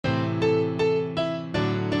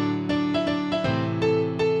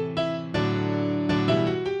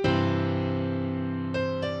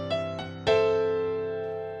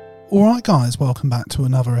Alright guys, welcome back to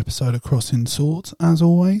another episode of Crossing Swords. As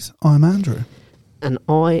always, I'm Andrew. And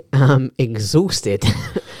I am exhausted.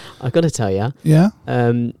 I've got to tell you. Yeah?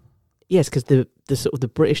 Yes, because the sort of the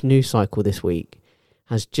British news cycle this week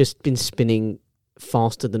has just been spinning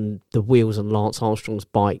faster than the wheels on Lance Armstrong's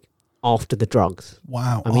bike after the drugs.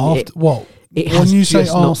 Wow. I mean, when you say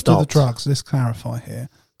after the drugs, let's clarify here,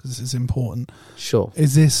 because this is important. Sure.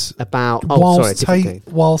 Is this about whilst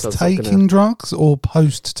taking drugs or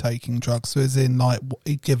post taking drugs? So as in, like,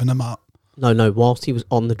 he'd given them up? No, whilst he was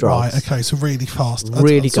on the drugs. Right, okay, so really fast.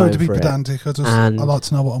 Really sorry to be for pedantic, I like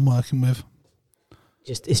to know what I'm working with.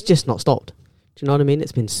 It's just not stopped. Do you know what I mean?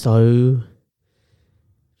 It's been so...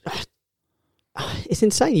 It's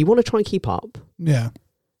insane. You want to try and keep up. Yeah.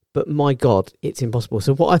 But my God, it's impossible.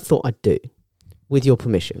 So what I thought I'd do, with your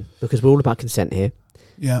permission, because we're all about consent here.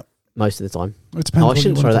 Yeah. Most of the time. It depends. I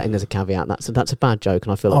shouldn't throw that in as a caveat. That's a bad joke,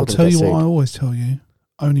 and I feel like I'll tell you what I always tell you.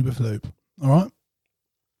 Only with lube. All right?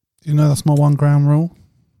 You know that's my 1 gram rule?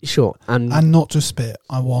 Sure. And not just spit.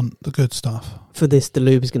 I want the good stuff. For this, the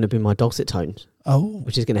lube is going to be my dulcet tones. Oh.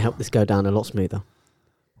 Which is going to help this go down a lot smoother.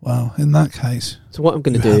 Well, in that case... So what I'm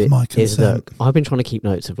going to do is that I've been trying to keep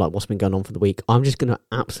notes of like what's been going on for the week. I'm just going to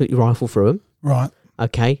absolutely rifle through them. Right.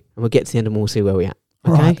 Okay? And we'll get to the end and we'll see where we're at.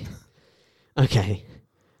 Okay? Right. Okay.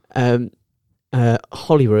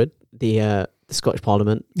 Holyrood, the Scottish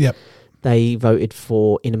Parliament, yep, they voted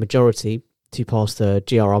in a majority to pass the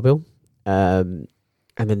GRR bill, and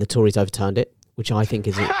then the Tories overturned it, which I think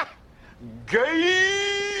is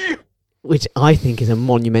a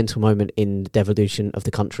monumental moment in the devolution of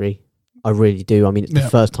the country. I really do. I mean, it's the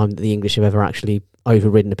first time that the English have ever actually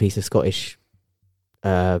overridden a piece of Scottish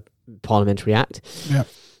parliamentary act. Yeah.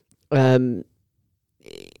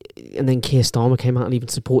 And then Keir Starmer came out and even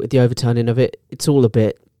supported the overturning of it. It's all a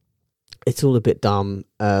bit dumb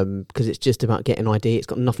because it's just about getting ID. It's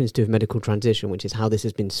got nothing to do with medical transition, which is how this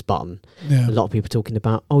has been spun. Yeah. A lot of people talking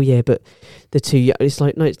about, oh yeah, but the two. It's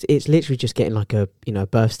like no, it's literally just getting like a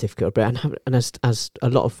birth certificate. And as a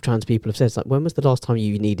lot of trans people have said, it's like, when was the last time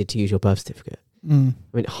you needed to use your birth certificate? Mm.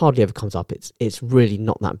 I mean, it hardly ever comes up. It's really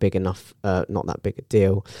not that big enough, not that big a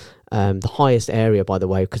deal. The highest area, by the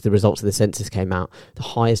way, because the results of the census came out, the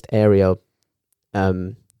highest area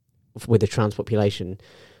with the trans population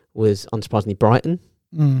was, unsurprisingly, Brighton.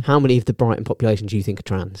 Mm. How many of the Brighton population do you think are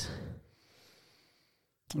trans?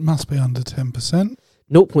 It must be under 10%.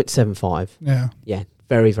 0.75. Yeah. Yeah,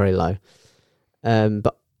 very, very low.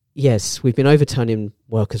 But yes, we've been overturning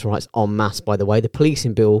workers' rights en masse, by the way. The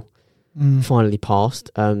policing bill finally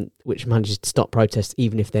passed, which manages to stop protests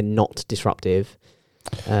even if they're not disruptive.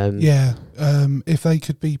 If they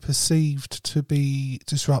could be perceived to be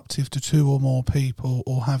disruptive to 2 or more people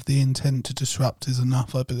or have the intent to disrupt is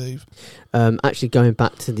enough, I believe. Actually, going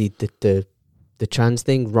back to the trans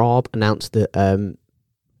thing, Raab announced that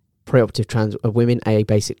preoperative trans women,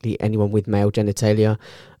 basically anyone with male genitalia,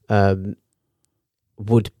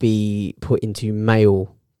 would be put into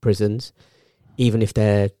male prisons, even if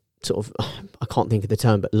they're sort of, I can't think of the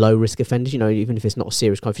term, but low risk offenders, even if it's not a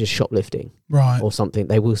serious crime, if it's just shoplifting or something,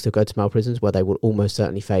 they will still go to male prisons where they will almost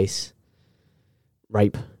certainly face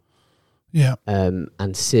rape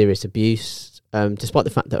and serious abuse, despite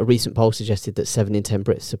the fact that a recent poll suggested that 7 in 10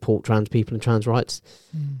 Brits support trans people and trans rights.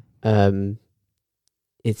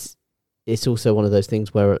 It's also one of those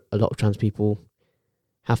things where a lot of trans people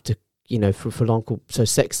have to, for long, so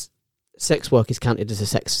sex work is counted as a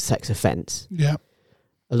sex offence. Yeah.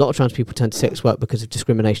 A lot of trans people turn to sex work because of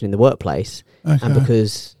discrimination in the workplace, and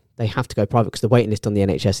because they have to go private because the waiting list on the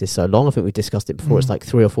NHS is so long. I think we discussed it before. It's like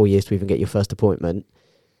 3 or 4 years to even get your first appointment.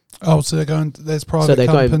 Oh, so they're going. There's private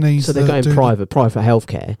companies. So they're going private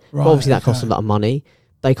healthcare. Right, obviously, that costs a lot of money.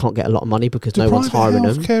 They can't get a lot of money because no one's hiring them.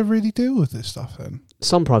 Does private healthcare really deal with this stuff then?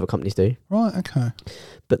 Some private companies do. Right. Okay.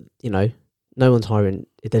 But no one's hiring.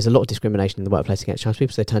 There's a lot of discrimination in the workplace against trans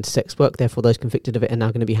people. So they turn to sex work. Therefore, those convicted of it are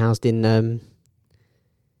now going to be housed in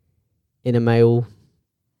a male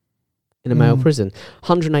prison.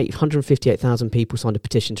 158,000 people signed a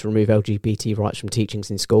petition to remove LGBT rights from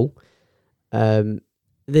teachings in school.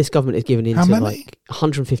 This government is giving into like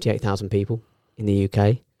 158,000 people in the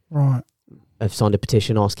UK. Right. Have signed a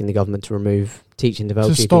petition asking the government to remove teaching of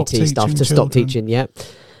LGBT stuff, to stop teaching. Yeah.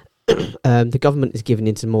 The government is giving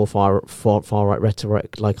into more far right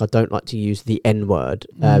rhetoric. Like, I don't like to use the N word.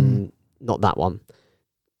 Not that one.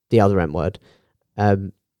 The other N word.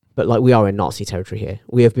 But like, we are in Nazi territory here.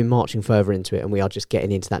 We have been marching further into it, and we are just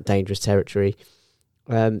getting into that dangerous territory.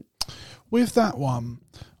 With that one,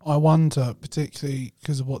 I wonder, particularly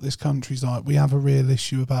because of what this country's like, we have a real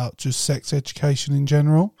issue about just sex education in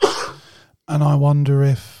general. And I wonder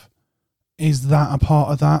is that a part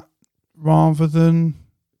of that? rather than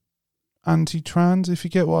anti-trans, if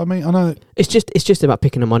you get what I mean. I know it's just about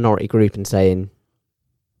picking a minority group and saying,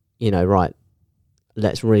 right,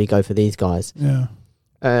 let's really go for these guys. Yeah.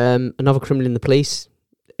 Another criminal in the police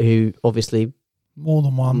who obviously more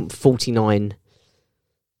than one 49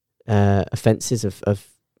 offences of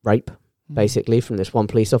rape, basically, from this one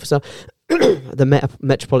police officer. The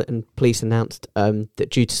Metropolitan Police announced that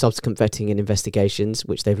due to subsequent vetting and investigations,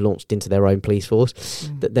 which they've launched into their own police force,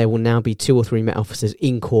 that there will now be 2 or 3 Met officers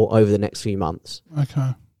in court over the next few months.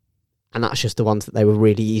 Okay. And that's just the ones that they were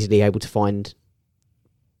really easily able to find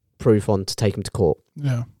proof on to take them to court.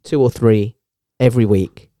 Yeah. 2 or 3 every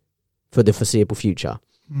week for the foreseeable future.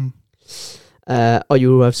 Are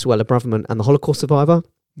you aware of Suella Braverman and the Holocaust survivor?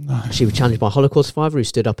 No. She was challenged by a Holocaust survivor who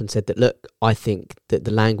stood up and said that, look, I think that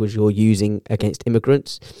the language you're using against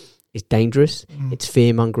immigrants is dangerous. It's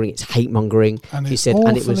fear-mongering, it's hate-mongering. And she it's said, awfully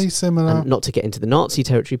and it was similar. And not to get into the Nazi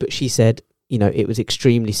territory, but she said, it was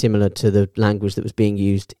extremely similar to the language that was being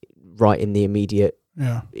used right in the immediate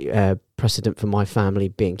precedent for my family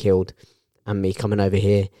being killed and me coming over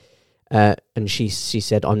here. And she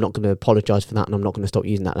said, I'm not going to apologise for that, and I'm not going to stop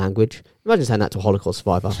using that language. Imagine saying that to a Holocaust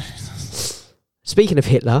survivor. Speaking of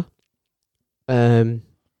Hitler, what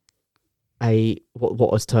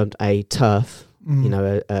was termed a TERF,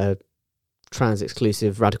 a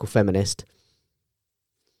trans-exclusive radical feminist.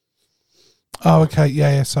 Oh, okay.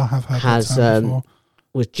 Yes, I have heard that term before.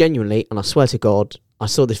 Was genuinely, and I swear to God, I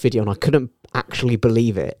saw this video and I couldn't actually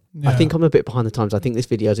believe it. Yeah. I think I'm a bit behind the times. I think this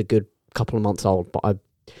video is a good couple of months old, but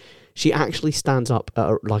she actually stands up at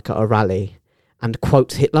a rally and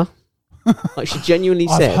quotes Hitler. Like, she genuinely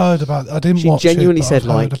said, I've heard about it. I didn't watch it. She genuinely said,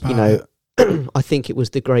 it. I think it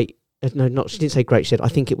was the great, she didn't say great, she said, I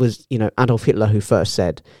think it was, Adolf Hitler who first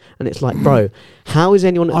said. And it's like, bro, how is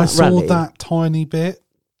anyone at that rally? I saw that tiny bit.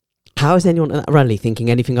 How is anyone at that rally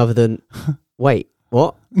thinking anything other than, wait,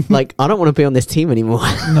 what? Like, I don't want to be on this team anymore.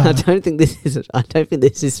 No. I don't think this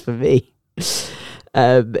is for me.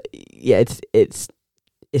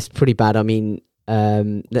 It's pretty bad. I mean,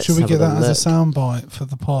 should we get that as a soundbite for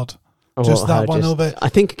the pod? Oh, just that one little bit. I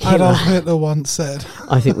think Adolf Hitler once said.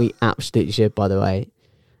 I think we absolutely should, by the way.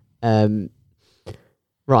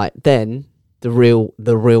 Right, then the real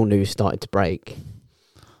news started to break.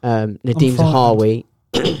 Nadeem Zahawi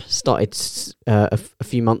started a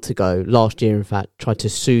few months ago, last year in fact, tried to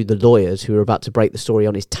sue the lawyers who were about to break the story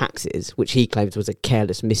on his taxes, which he claims was a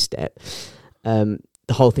careless misstep. The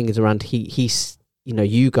whole thing is around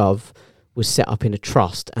YouGov was set up in a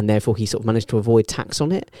trust, and therefore he sort of managed to avoid tax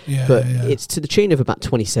on it. It's to the tune of about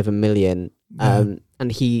 27 million. And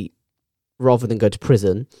he, rather than go to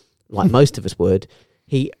prison, like most of us would,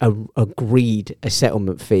 he agreed a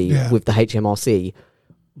settlement fee with the HMRC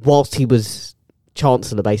whilst he was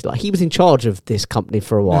Chancellor, basically. Like, he was in charge of this company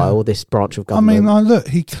for a while, this branch of government. I mean, look,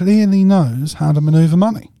 he clearly knows how to manoeuvre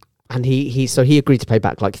money. And he agreed to pay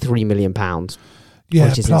back like £3 million. Yeah,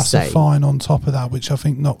 which is plus insane. A fine on top of that, which I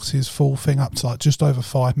think knocks his full thing up to like just over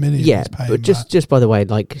 5 million. Yeah, but just by the way,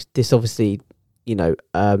 like, this obviously, a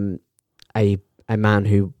man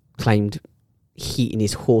who claimed heating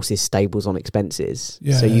his horse's stables on expenses.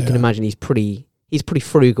 Yeah, so you can imagine he's pretty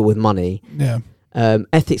frugal with money. Yeah.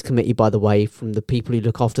 Ethics committee, by the way, from the people who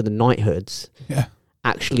look after the knighthoods,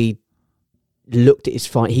 actually looked at his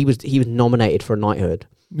he was nominated for a knighthood.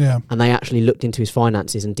 Yeah. And they actually looked into his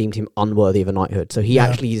finances and deemed him unworthy of a knighthood. So he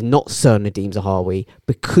actually is not Sir Nadeem Zahawi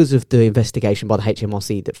because of the investigation by the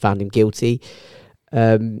HMRC that found him guilty.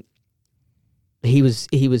 He was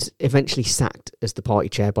eventually sacked as the party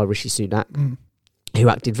chair by Rishi Sunak, who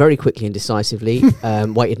acted very quickly and decisively,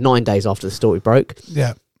 waited 9 days after the story broke.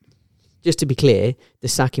 Yeah. Just to be clear, the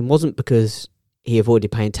sacking wasn't because he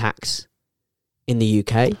avoided paying tax in the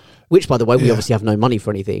UK, which, by the way, we obviously have no money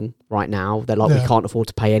for anything right now. They're like, we can't afford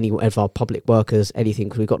to pay any of our public workers anything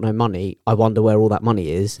because we've got no money. I wonder where all that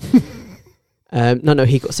money is. No,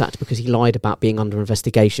 he got sacked because he lied about being under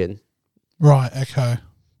investigation. Right, okay.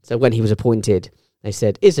 So when he was appointed, they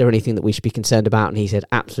said, is there anything that we should be concerned about? And he said,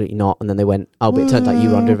 absolutely not. And then they went, oh, but it turned out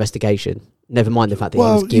you were under investigation. Never mind the fact that he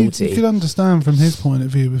was guilty. You could understand from his point of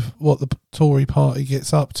view with what the Tory party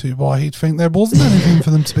gets up to, why he'd think there wasn't anything for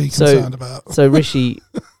them to be concerned about. So Rishi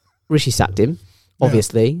sacked him,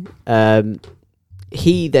 obviously.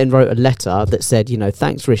 He then wrote a letter that said,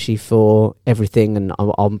 thanks, Rishi, for everything, and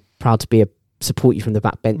I'm proud to support you from the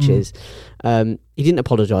back benches. He didn't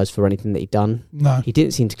apologise for anything that he'd done. No. He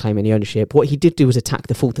didn't seem to claim any ownership. What he did do was attack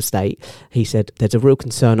the Fourth Estate. He said there's a real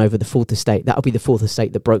concern over the Fourth Estate. That'll be the Fourth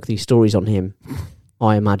Estate that broke these stories on him,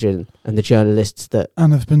 I imagine, and the journalists that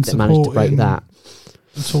have been managed to break that.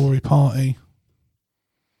 The Tory party.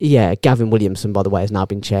 Yeah, Gavin Williamson, by the way, has now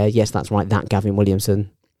been chair. Yes, that's right, that Gavin Williamson.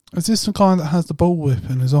 Is this the guy that has the bullwhip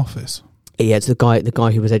in his office? Yeah, it's the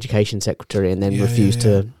guy who was education secretary and then refused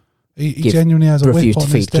to. He genuinely has a whip on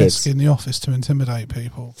his desk kids in the office to intimidate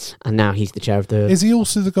people. And now he's the chair of the... Is he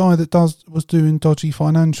also the guy that was doing dodgy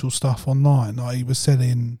financial stuff online? Like he was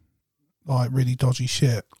selling like really dodgy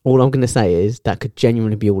shit. All I'm going to say is that could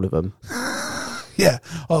genuinely be all of them. Yeah,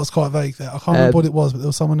 I was quite vague there. I can't remember what it was, but there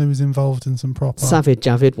was someone who was involved in some proper... Sajid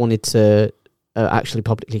Javid wanted to actually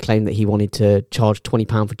publicly claim that he wanted to charge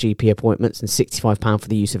 £20 for GP appointments and £65 for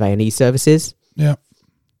the use of A&E services. Yeah.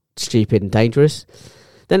 Stupid and dangerous.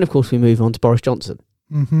 Then, of course, we move on to Boris Johnson,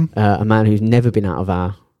 a man who's never been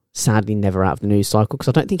sadly never out of the news cycle, because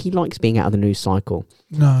I don't think he likes being out of the news cycle.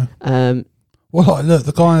 No. Well, look,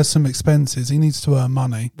 the guy has some expenses. He needs to earn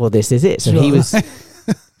money. Well, this is it.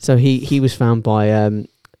 So he was found by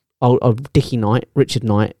Dickie Knight, Richard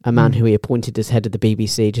Knight, a man who he appointed as head of the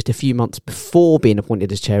BBC just a few months before being appointed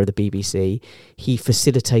as chair of the BBC. He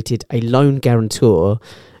facilitated a loan guarantor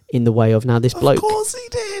in the way of this bloke. Of course he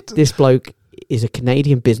did. This bloke is a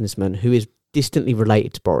Canadian businessman who is distantly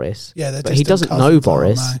related to Boris. Yeah, but he doesn't know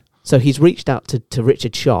Boris. So he's reached out to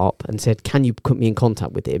Richard Sharp and said, can you put me in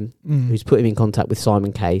contact with him? Who's put him in contact with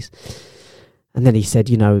Simon Case. And then he said,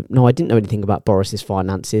 no, I didn't know anything about Boris's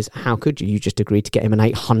finances. How could you? You just agreed to get him an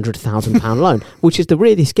 £800,000 loan, which is the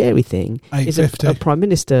really scary thing. Is a prime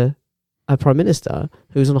minister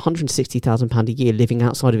who's on £160,000 a year living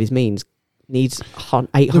outside of his means needs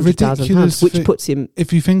 £800,000, which puts him...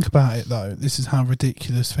 If you think about it, though, this is how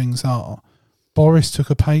ridiculous things are. Boris took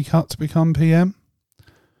a pay cut to become PM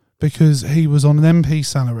because he was on an MP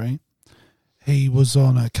salary. He was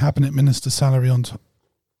on a cabinet minister salary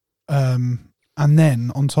and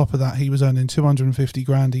then on top of that, he was earning 250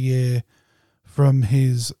 grand a year from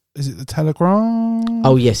his... Is it the Telegraph?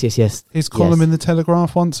 Oh, yes. His column in the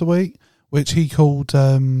Telegraph once a week, which he called...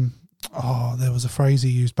 there was a phrase he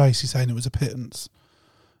used basically saying it was a pittance.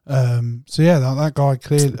 So yeah, that guy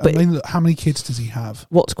clearly... I mean, look, how many kids does he have?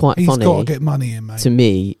 What's quite funny... He's got to get money in, mate. To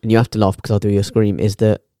me, and you have to laugh because I'll do your scream, is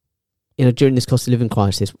that during this cost of living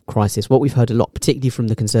crisis, what we've heard a lot, particularly from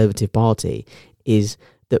the Conservative Party, is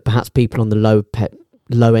that perhaps people on the low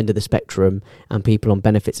end of the spectrum and people on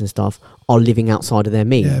benefits and stuff are living outside of their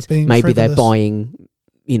means. Yeah, maybe they're buying...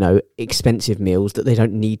 expensive meals that they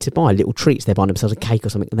don't need to buy, little treats. They're buying themselves a cake or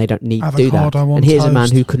something and they don't need to do that. And here's a man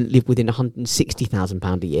who couldn't live within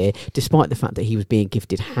 £160,000 a year, despite the fact that he was being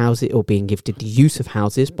gifted houses or being gifted the use of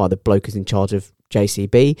houses by the bloke who's in charge of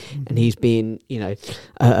JCB, and he's being,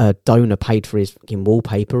 a donor paid for his fucking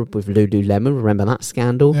wallpaper with Lululemon. Remember that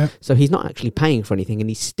scandal? Yeah. So he's not actually paying for anything and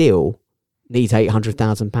he still needs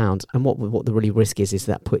 £800,000. And what the really risk is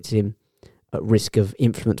that puts him at risk of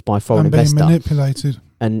influence by a foreign investor. And being manipulated.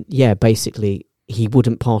 And yeah, basically, he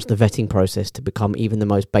wouldn't pass the vetting process to become even the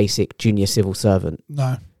most basic junior civil servant.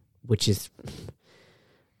 No. Which is,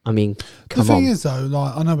 I mean, come on. The thing is,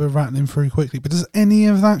 though, I know we're rattling through quickly, but does any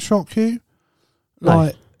of that shock you?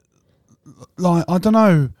 No. I don't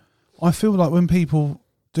know. I feel like when people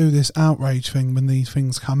do this outrage thing, when these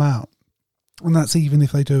things come out, and that's even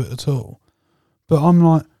if they do it at all, but I'm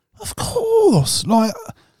like, of course,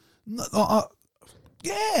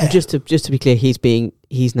 yeah. Just to be clear,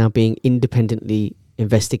 he's now being independently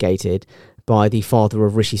investigated by the father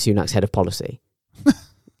of Rishi Sunak's head of policy.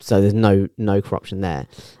 So there's no corruption there.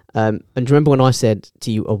 And do you remember when I said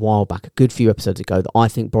to you a while back, a good few episodes ago, that I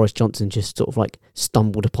think Boris Johnson just sort of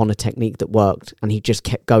stumbled upon a technique that worked and he just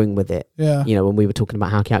kept going with it? Yeah. When we were talking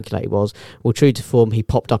about how calculated he was. Well, true to form, he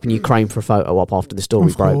popped up in Ukraine for a photo op after the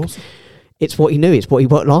story broke. It's what he knew. It's what he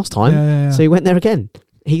worked last time. Yeah. So he went there again.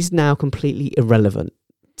 He's now completely irrelevant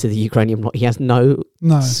to the Ukrainian. He has no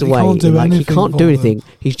sway. He can't do anything. He can't do anything.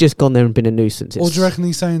 He's just gone there and been a nuisance. Or do you reckon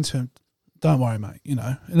he's saying to him, "Don't worry, mate. In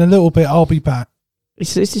a little bit, I'll be back."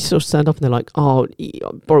 It's just sort of stand up and they're like, "Oh,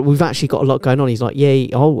 we've actually got a lot going on." He's like, "Yeah,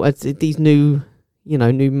 these new,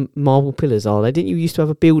 new marble pillars are they? Didn't you used to have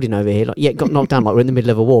a building over here? It got knocked down. We're in the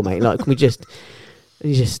middle of a war, mate. Can we just?"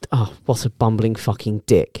 He's just, what a bumbling fucking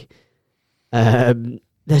dick.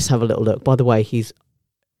 Let's have a little look. By the way,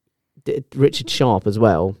 Richard Sharp as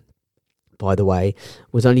well, by the way,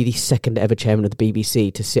 was only the second ever chairman of the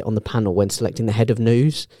BBC to sit on the panel when selecting the head of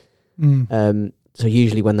news. So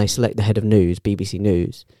usually when they select the head of news, BBC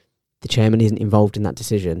News, the chairman isn't involved in that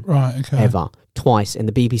decision. Right, okay. Ever. Twice. And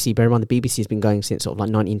the BBC, bear in mind, the BBC has been going since sort of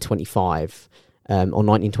 1925 or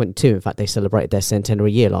 1922. In fact, they celebrated their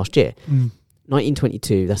centenary year last year.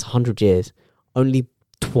 1922, that's 100 years. Only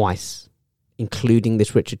twice, including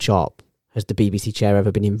this Richard Sharp, has the BBC chair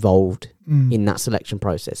ever been involved in that selection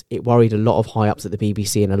process. It worried a lot of high ups at the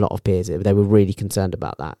BBC and a lot of peers. They were really concerned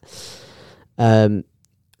about that.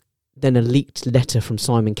 Then a leaked letter from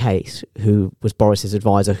Simon Case, who was Boris's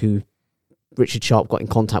advisor, who Richard Sharp got in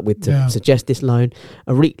contact with to suggest this loan.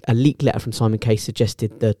 A leaked letter from Simon Case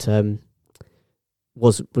suggested that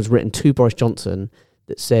was written to Boris Johnson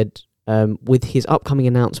that said, with his upcoming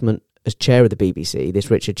announcement as chair of the BBC, this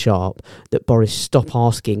Richard Sharp, that Boris stop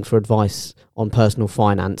asking for advice on personal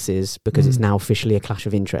finances because it's now officially a clash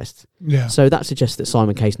of interests. Yeah. So that suggests that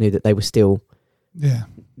Simon Case knew that they were still... Yeah.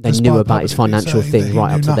 They knew about his financial thing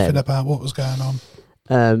right up to then. Nothing about what was going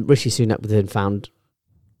on. Rishi Sunak was then found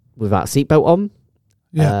without a seatbelt on.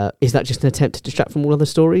 Yeah. Is that just an attempt to distract from all other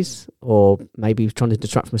stories? Or maybe trying to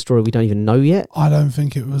distract from a story we don't even know yet? I don't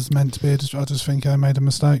think it was meant to be I just think I made a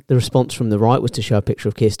mistake. The response from the right was to show a picture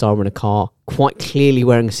of Keir Starmer in a car, quite clearly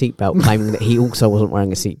wearing a seatbelt, claiming that he also wasn't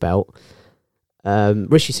wearing a seatbelt.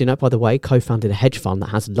 Rishi Sunak, by the way, co-founded a hedge fund that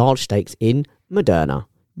has large stakes in Moderna.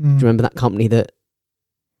 Do you remember that company that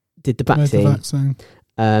did the vaccine?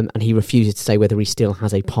 And he refuses to say whether he still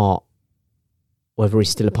has a part, whether he's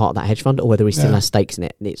still a part of that hedge fund or whether he still has stakes in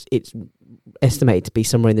it. And it's estimated to be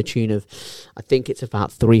somewhere in the tune of, I think it's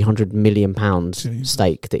about £300 million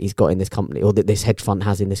stake that he's got in this company, or that this hedge fund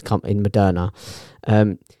has in this in Moderna.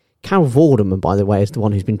 Carol Vorderman, by the way, is the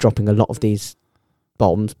one who's been dropping a lot of these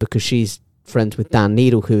bombs because she's friends with Dan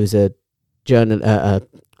Needle, who is a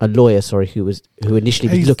lawyer, who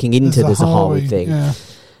initially was looking into the Zahawi thing. Yeah.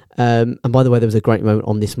 And by the way, there was a great moment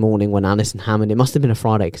on This Morning when Alison Hammond, it must have been a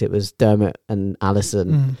Friday because it was Dermot and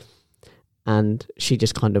Alison, and she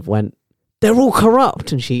just kind of went, "They're all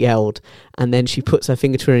corrupt," and she yelled, and then she puts her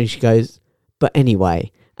finger to her and she goes, "But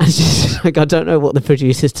anyway," and she's like, I don't know what the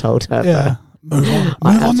producers told her. Yeah. Move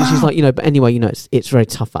on now. She's like, but anyway, it's very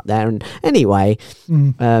tough out there, and anyway,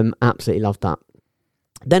 absolutely loved that.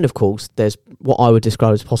 Then, of course, there's what I would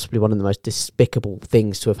describe as possibly one of the most despicable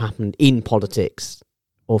things to have happened in politics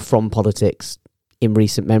or from politics in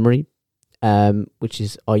recent memory, which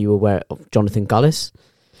is, are you aware of Jonathan Gullis?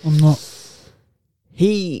 I'm not.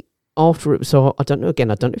 So I don't know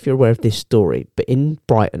if you're aware of this story, but in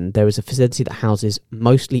Brighton, there is a facility that houses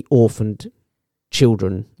mostly orphaned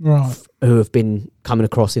children who have been coming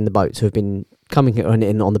across in the boats, who have been coming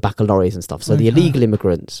in on the back of lorries and stuff. So the illegal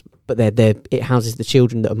immigrants, but it houses the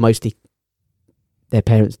children that are mostly, their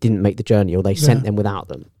parents didn't make the journey or they sent them without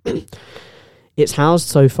them. It's housed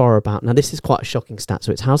so far about, now this is quite a shocking stat,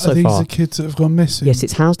 so it's housed so far. These are kids that have gone missing? Yes,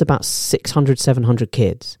 it's housed about 600, 700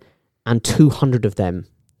 kids, and 200 of them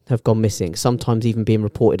have gone missing, sometimes even being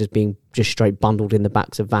reported as being just straight bundled in the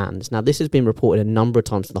backs of vans. Now, this has been reported a number of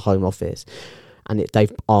times to the Home Office, and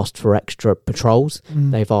they've asked for extra patrols.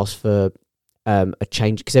 They've asked for a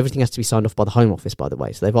change, because everything has to be signed off by the Home Office, by the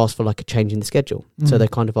way. So they've asked for like a change in the schedule. So they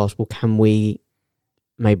kind of asked, well, can we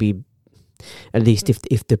maybe, at least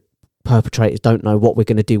if the perpetrators don't know what we're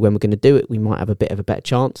going to do when we're going to do it, we might have a bit of a better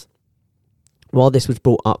chance. While this was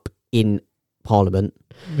brought up in Parliament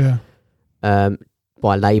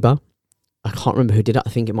by Labour, I can't remember who did it. I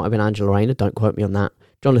think it might have been Angela Rayner. Don't quote me on that.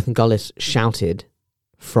 Jonathan Gullis shouted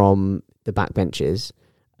from the backbenches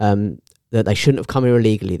that they shouldn't have come here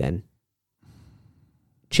illegally then.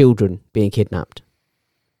 Children being kidnapped.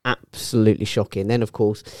 Absolutely shocking. Then, of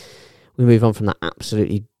course, we move on from that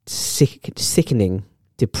absolutely sickening,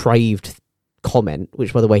 depraved comment,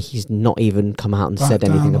 which, by the way, he's not even come out and said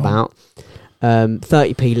anything about.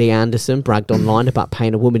 30p Lee Anderson bragged online about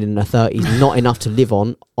paying a woman in her 30s not enough to live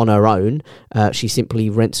on her own. She simply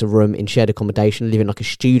rents a room in shared accommodation, living like a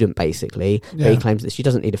student, basically. But he claims that she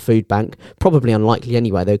doesn't need a food bank. Probably unlikely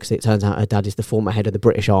anyway, though, because it turns out her dad is the former head of the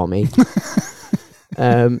British Army.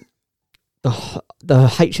 The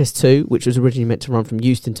HS2, which was originally meant to run from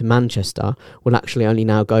Euston to Manchester, will actually only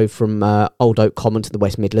now go from Old Oak Common to the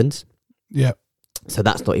West Midlands. Yeah. So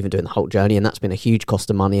that's not even doing the whole journey, and that's been a huge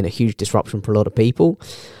cost of money and a huge disruption for a lot of people.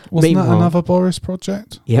 Wasn't that another Boris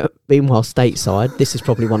project? Yeah. Meanwhile, stateside, this is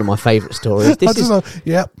probably one of my favourite stories.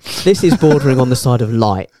 This is bordering on the side of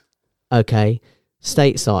light. Okay.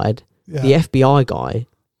 Stateside, the FBI guy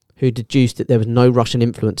who deduced that there was no Russian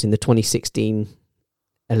influence in the 2016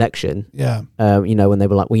 election. Yeah. When they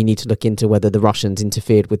were like, well, you need to look into whether the Russians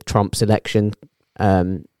interfered with Trump's election.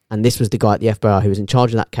 And this was the guy at the FBI who was in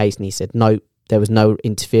charge of that case, and he said, no, there was no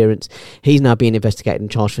interference. He's now being investigated and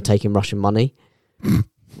charged for taking Russian money,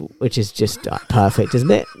 which is just perfect,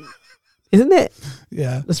 isn't it? Isn't it?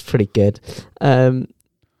 Yeah. That's pretty good. Like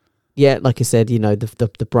I said,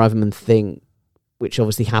 the Braverman thing, which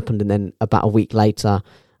obviously happened, and then about a week later,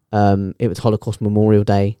 it was Holocaust Memorial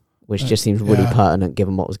Day, which just seems really pertinent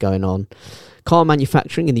given what was going on. Car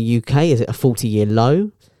manufacturing in the UK is at a 40-year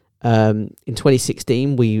low. In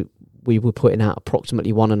 2016, we were putting out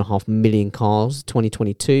approximately 1.5 million cars.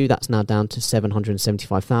 2022, that's now down to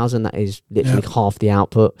 775,000. That is literally half the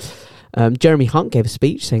output. Jeremy Hunt gave a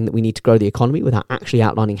speech saying that we need to grow the economy without actually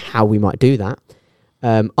outlining how we might do that.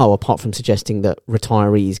 Apart from suggesting that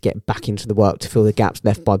retirees get back into the work to fill the gaps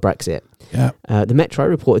left by Brexit. Yeah. The Metro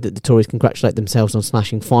reported that the Tories congratulate themselves on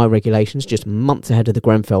slashing fire regulations just months ahead of the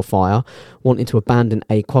Grenfell fire, wanting to abandon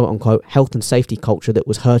a quote-unquote health and safety culture that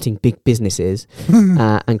was hurting big businesses,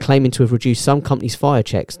 and claiming to have reduced some companies' fire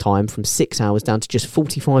checks time from 6 hours down to just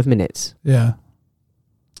 45 minutes. Yeah.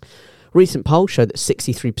 Recent polls show that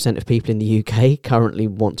 63% of people in the UK currently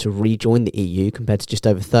want to rejoin the EU, compared to just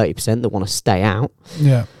over 30% that want to stay out.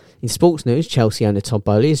 Yeah. In sports news, Chelsea owner Todd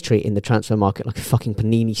Boehly is treating the transfer market like a fucking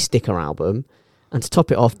Panini sticker album. And to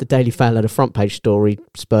top it off, the Daily Mail had a front page story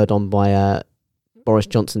spurred on by Boris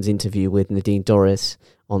Johnson's interview with Nadine Dorries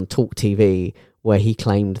on Talk TV, where he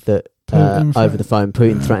claimed that over the phone,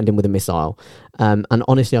 Putin threatened him with a missile. And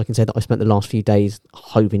honestly, I can say that I spent the last few days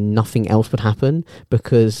hoping nothing else would happen,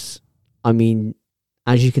 because... I mean,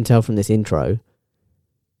 as you can tell from this intro,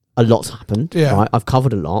 a lot's happened. Yeah. Right? I've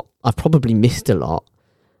covered a lot. I've probably missed a lot.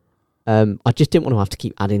 I just didn't want to have to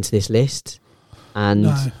keep adding to this list. And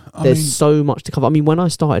there's so much to cover. I mean, when I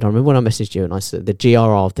started, I remember when I messaged you and I said the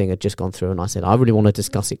GRR thing had just gone through, and I said, I really want to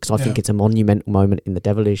discuss it because I think it's a monumental moment in the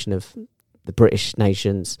devolution of the British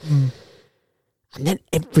nations. And then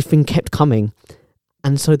everything kept coming.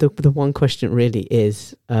 And so the one question really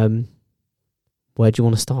is, where do you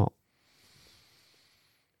want to start?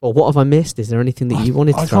 Or what have I missed? Is there anything that you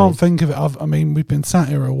wanted to throw? I can't think of it. I mean, we've been sat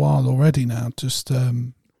here a while already now, just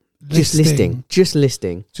listing. Just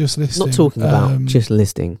listing. Not talking about, just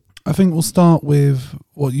listing. I think we'll start with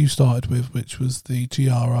what you started with, which was the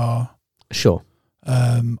GRR. Sure.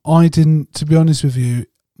 I didn't, to be honest with you,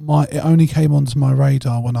 it only came onto my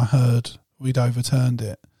radar when I heard we'd overturned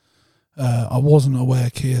it. I wasn't aware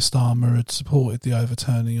Keir Starmer had supported the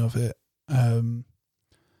overturning of it,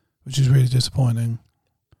 which is really disappointing.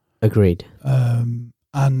 Agreed.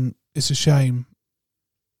 And it's a shame.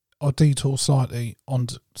 I'll detour slightly on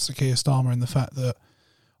Keir Starmer in the fact that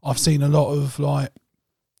I've seen a lot of like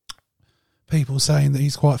people saying that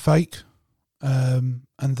he's quite fake, and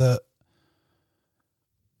that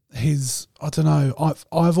I don't know.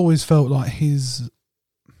 I've always felt like his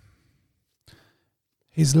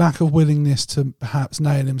lack of willingness to perhaps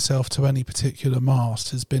nail himself to any particular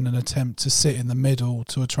mast has been an attempt to sit in the middle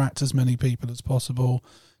to attract as many people as possible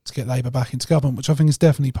to get Labour back into government, which I think is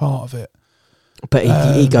definitely part of it. But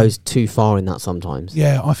he goes too far in that sometimes.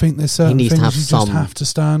 Yeah, I think there's certain things you just have to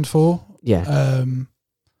stand for. Yeah. And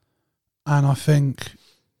I think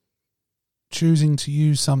choosing to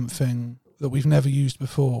use something that we've never used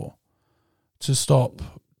before to stop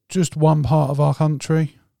just one part of our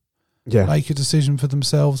country, make a decision for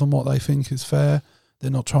themselves on what they think is fair. They're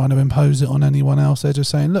not trying to impose it on anyone else. They're just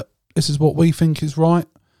saying, look, this is what we think is right,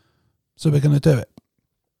 so we're going to do it.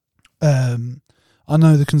 I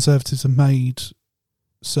know the Conservatives have made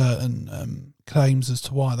certain claims as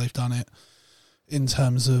to why they've done it in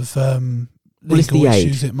terms of legal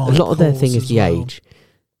issues it might cause. A lot of their thing is the age,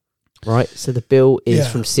 right? So the bill is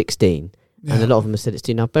from 16, and a lot of them have said it's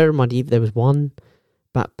too. Now, bear in mind, there was one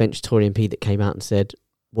backbench Tory MP that came out and said,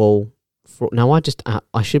 well,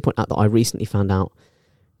 I should point out that I recently found out,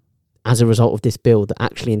 as a result of this bill, that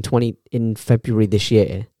actually in February this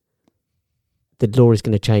year, the law is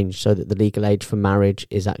going to change so that the legal age for marriage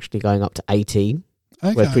is actually going up to 18,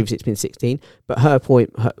 where previously it's been 16. But her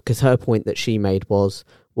point that she made was,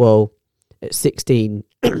 well, at 16,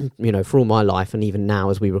 for all my life, and even now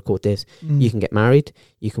as we record this, you can get married,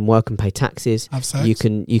 you can work and pay taxes, have sex. you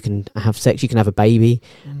can have sex, you can have a baby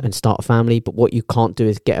and start a family, but what you can't do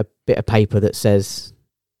is get a bit of paper that says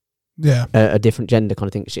a different gender kind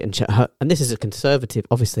of thing. And this is a Conservative.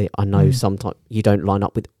 Obviously, I know sometimes you don't line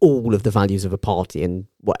up with all of the values of a party and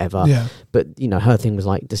whatever. Yeah. But her thing was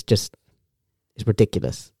like, this just is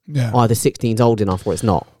ridiculous. Yeah. Either 16's old enough or it's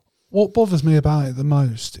not. What bothers me about it the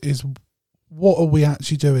most is, what are we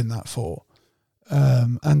actually doing that for?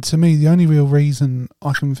 And to me, the only real reason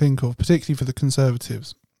I can think of, particularly for the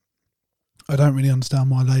Conservatives, I don't really understand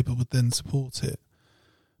why Labour would then support it.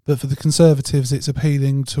 But for the Conservatives, it's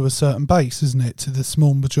appealing to a certain base, isn't it? To the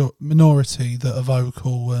small minority that are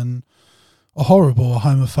vocal and are horrible, are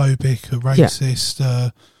homophobic, are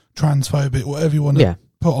racist, transphobic, whatever you want to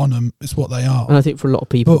put on them, it's what they are. And I think for a lot of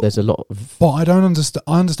people, there's a lot of... But I don't understand.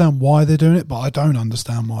 I understand why they're doing it, but I don't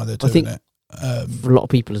understand why they're doing it. For a lot of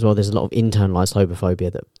people as well, there's a lot of internalised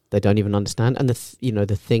homophobia that they don't even understand. And the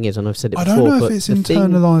thing is, and I've said it before, I don't know if it's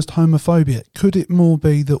internalised homophobia. Could it more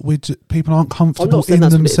be that people aren't comfortable in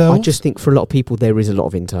themselves? I just think for a lot of people there is a lot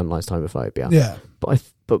of internalised homophobia. Yeah.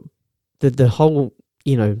 But the whole,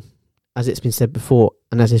 as it's been said before,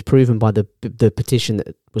 and as is proven by the petition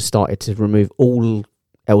that was started to remove all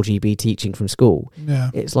LGBT teaching from school,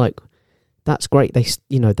 it's like, that's great.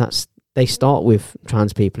 They start with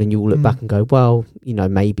trans people, and you all look back and go, well,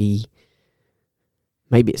 maybe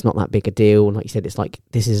it's not that big a deal. And like you said, it's like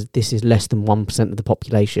this is less than 1% of the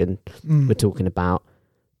population we're talking about.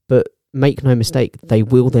 But make no mistake, they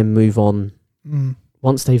will then move on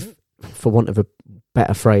once they've, for want of a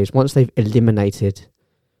better phrase, once they've eliminated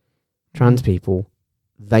trans people,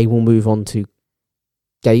 they will move on to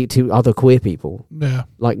other queer people. Yeah,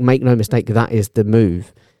 like, make no mistake, that is the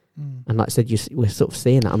move. And like I said, we're sort of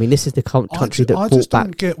seeing that. I mean, this is the country that brought back... I just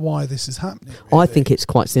don't get why this is happening. Really. I think it's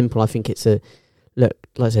quite simple. I think it's look,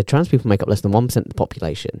 like I said, trans people make up less than 1% of the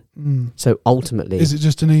population. So ultimately... Is it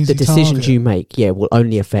just an easy the decisions target? you make, will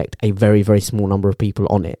only affect a very, very small number of people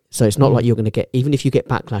on it. So it's not like you're going to get... Even if you get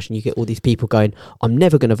backlash and you get all these people going, I'm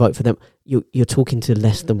never going to vote for them, you're talking to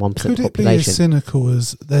less than 1% of the population. Could it be as cynical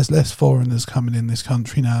as there's less foreigners coming in this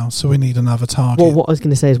country now, so we need another target? Well, what I was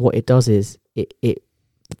going to say is what it does is it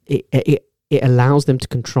allows them to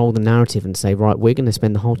control the narrative and say, right, we're going to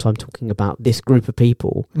spend the whole time talking about this group of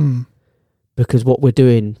people because what we're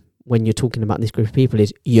doing when you're talking about this group of people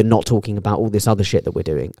is you're not talking about all this other shit that we're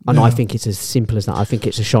doing. And I think it's as simple as that. I think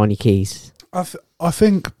it's a shiny keys. I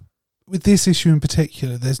think with this issue in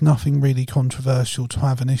particular, there's nothing really controversial to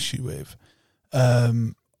have an issue with.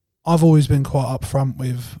 I've always been quite upfront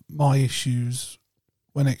with my issues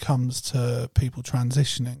when it comes to people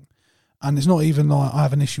transitioning. And it's not even like I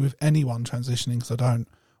have an issue with anyone transitioning, because I don't.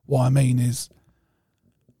 What I mean is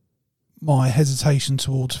my hesitation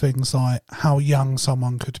towards things like how young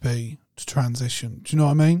someone could be to transition. Do you know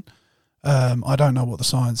what I mean? I don't know what the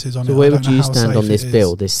science is on it. So where would you stand on this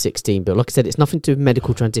bill, this 16 bill? Like I said, it's nothing to do with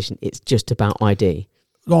medical transition. It's just about ID.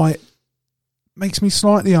 Like, makes me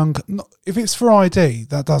slightly if it's for ID,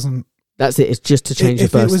 that doesn't... That's it. It's just to change the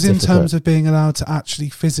birth certificate. If it was in terms of being allowed to actually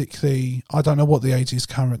physically... I don't know what the age is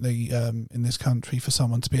currently in this country for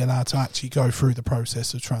someone to be allowed to actually go through the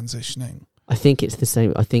process of transitioning. I think it's the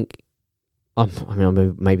same. I think...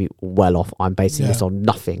 I'm maybe well off. I'm basing this on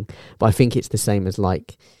nothing. But I think it's the same as,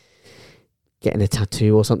 like, getting a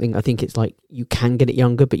tattoo or something. I think it's like you can get it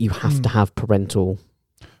younger, but you have to have parental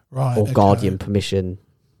or guardian permission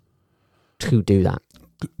to do that.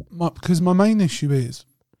 Because my main issue is...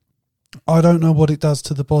 I don't know what it does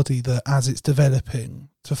to the body that as it's developing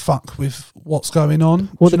to fuck with what's going on.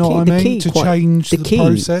 Well, do you know what I mean? To change the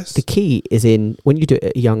process. The key is in, when you do it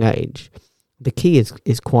at a young age, the key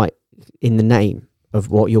is quite in the name of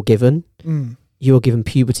what you're given. You are given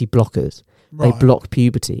puberty blockers. Right. They block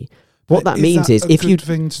puberty. What that means is if you...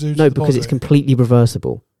 thing to do to no, because it's completely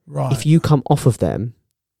reversible. Right. If you come off of them,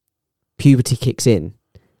 puberty kicks in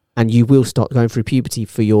and you will start going through puberty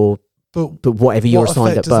for your... But whatever you're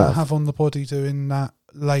assigned at birth. What effect does that have on the body doing that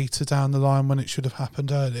later down the line when it should have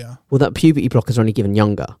happened earlier? Well, that puberty blockers are only given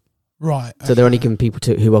younger. Right. So they're only given people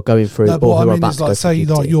who are going through or who are about to go through puberty.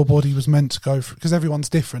 Say, like, your body was meant to go through... Because everyone's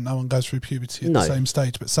different. No one goes through puberty at the same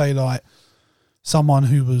stage. But say, like, someone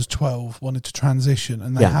who was 12 wanted to transition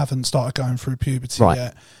and they haven't started going through puberty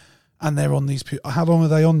yet. And they're on these... How long are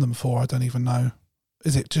they on them for? I don't even know.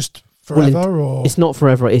 Is it just... forever, or it's not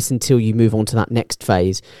forever. It's until you move on to that next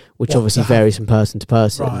phase, which obviously varies from person to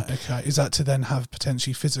person. Right. Okay. Is that to then have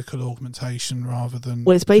potentially physical augmentation rather than?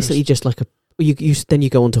 Well, it's basically just like then you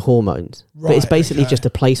go on to hormones, but it's basically just a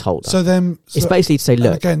placeholder. So then it's basically to say,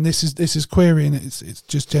 look, again, this is querying. It's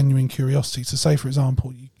just genuine curiosity. So say, for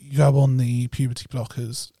example, you go on the puberty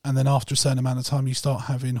blockers, and then after a certain amount of time, you start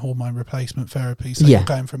having hormone replacement therapy. So you're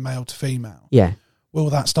going from male to female. Yeah. Will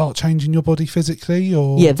that start changing your body physically,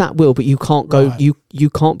 or? Yeah, that will, but you can't go. Right. You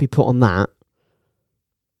can't be put on that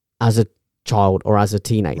as a child or as a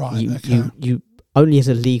teenager. Right, you only as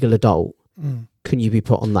a legal adult can you be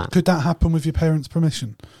put on that. Could that happen with your parents'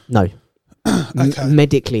 permission? No.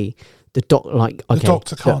 Medically, the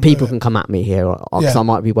doctor can't. People can come at me here because I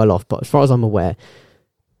might be well off, but as far as I'm aware,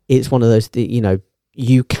 it's one of those.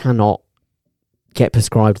 You cannot get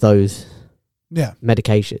prescribed those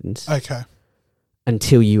medications. Okay.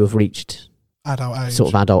 Until you have reached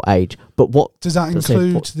adult age. But what does that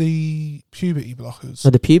include? The puberty blockers?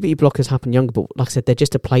 So the puberty blockers happen younger, but like I said, they're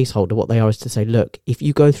just a placeholder. What they are is to say, look, if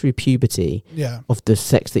you go through puberty of the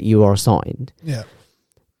sex that you are assigned,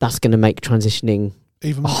 that's going to make transitioning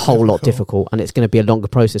even a whole lot difficult, and it's going to be a longer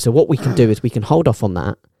process. So what we can do is we can hold off on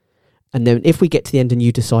that And then if we get to the end and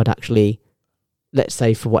you decide actually, let's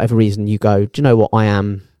say for whatever reason you go, do you know what, I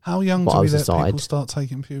am. How young do we let people start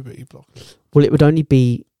taking puberty blockers? Well, it would only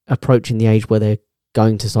be approaching the age where they're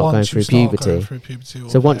going to start going through puberty.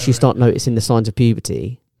 So once you start noticing the signs of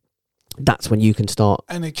puberty, that's when you can start.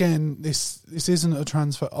 And again, this isn't a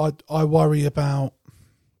transfer. I worry about,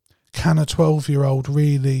 can a 12-year-old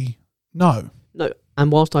really know? No,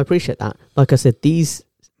 and whilst I appreciate that, like I said, these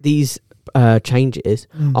changes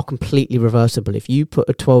are completely reversible. If you put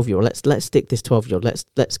a 12-year-old, let's stick this 12-year-old,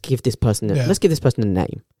 let's give this person let's give this person a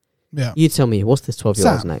name. Yeah. You tell me, what's this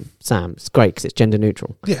 12-year-old's name? Sam. It's great because it's gender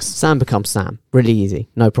neutral. Yes. Sam becomes Sam. Really easy.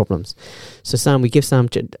 No problems. So Sam, we give Sam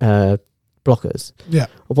blockers. Yeah.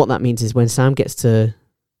 What that means is when Sam gets to,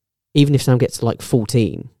 even if Sam gets to like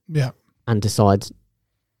 14 and decides,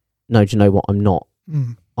 no, do you know what, I'm not.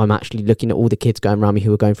 I'm actually looking at all the kids going around me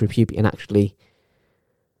who are going through puberty and actually,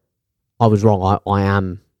 I was wrong. I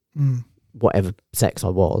am whatever sex I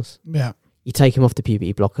was. Yeah. You take him off the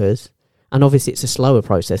puberty blockers. And obviously it's a slower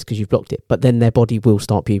process because you've blocked it, but then their body will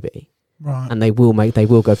start puberty. Right. And they will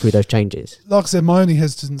go through those changes. Like I said, my only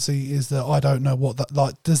hesitancy is that I don't know what that,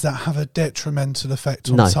 like, does that have a detrimental effect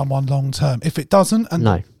on someone long term? If it doesn't,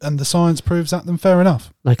 and the science proves that, then fair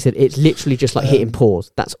enough. Like I said, it's literally just like hitting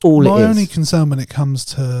pause. That's all it is. My only concern when it comes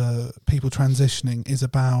to people transitioning is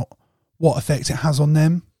about what effect it has on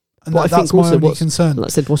them. And that's my only concern. Like I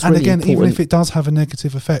said, what's and really again, important, even if it does have a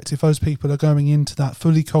negative effect, if those people are going into that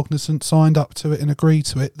fully cognizant, signed up to it and agree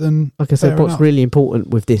to it, then like I said, what's really important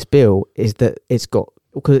with this bill is that it's got,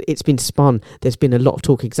 because it's been spun, there's been a lot of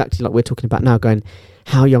talk exactly like we're talking about now, going,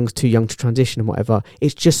 how young's too young to transition and whatever.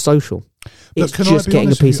 It's just social. It's just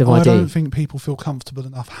getting a piece of ID. I don't think people feel comfortable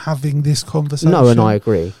enough having this conversation. No, and I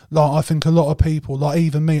agree. Like, I think a lot of people, like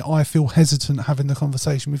even me, I feel hesitant having the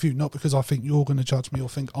conversation with you, not because I think you're going to judge me or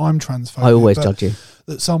think I'm transphobic. I always judge you.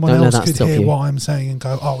 That someone else could hear what I'm saying and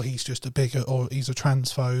go, oh, he's just a bigot or he's a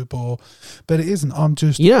transphobe, but it isn't. I'm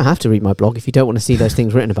just... You don't have to read my blog if you don't want to see those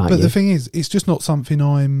things written about you. But the thing is, it's just not something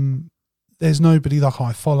there's nobody like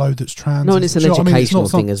I follow that's trans. No, and it's an educational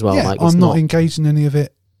thing as well. Yeah, like, I'm not engaged in any of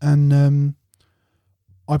it, and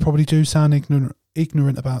I probably do sound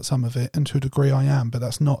ignorant about some of it, and to a degree I am, but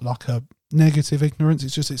that's not like a negative ignorance.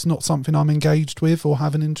 It's just it's not something I'm engaged with or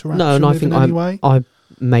have an interaction with in any way. I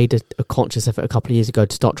made a conscious effort a couple of years ago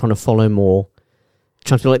to start trying to follow more.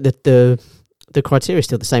 Trying to like the criteria is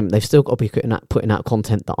still the same. They've still got to be putting out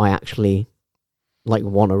content that I actually like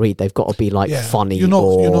want to read. They've got to be like funny you're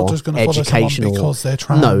not just going to educational because they're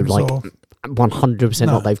trans. No, like 100%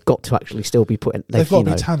 not. They've got to actually still be putting. They've got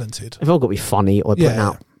to be talented. They've all got to be funny or putting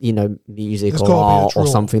out music or art or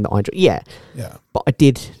something that I enjoy. Yeah. But I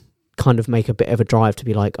did kind of make a bit of a drive to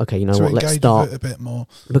be like, okay, you know what, let's start a bit more,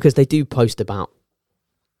 because they do post about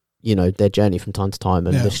their journey from time to time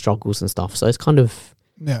and the struggles and stuff. So it's kind of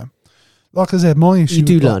like I said, my issue. You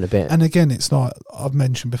do learn a bit, and again, it's like I've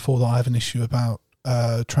mentioned before that I have an issue about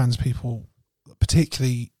trans people,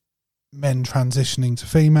 particularly men transitioning to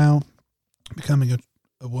female, becoming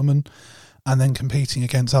a woman, and then competing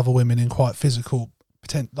against other women in quite physical,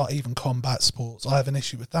 like even combat sports. I have an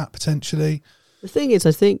issue with that potentially. The thing is,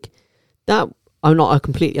 I think that I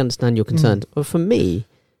completely understand your concerns, but for me,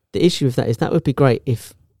 the issue with that is that would be great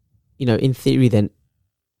if, in theory, then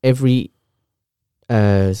every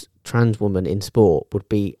trans woman in sport would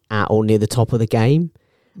be at or near the top of the game.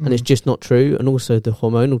 And it's just not true. And also the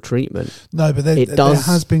hormonal treatment. No, but there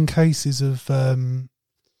has been cases of men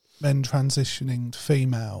transitioning to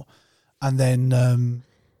female and then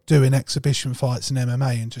doing exhibition fights in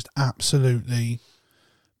MMA and just absolutely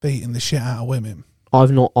beating the shit out of women.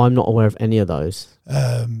 I'm not aware of any of those.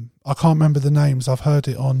 I can't remember the names. I've heard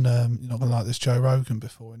it on you're not gonna like this, Joe Rogan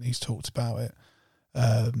before, and he's talked about it.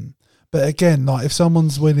 But again, like if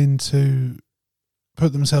someone's willing to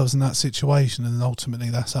put themselves in that situation, and then ultimately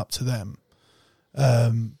that's up to them.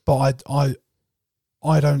 But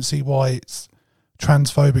I don't see why it's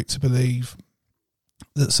transphobic to believe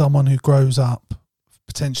that someone who grows up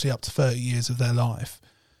potentially up to 30 years of their life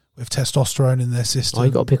with testosterone in their system. Oh,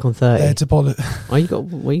 you got to pick on 30. They're diabolic. Oh, you got.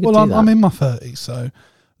 Well, you well, I'm in my 30s, so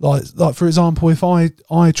like for example, if I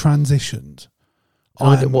transitioned,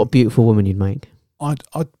 what a beautiful woman you'd make.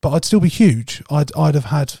 but I'd still be huge. I'd have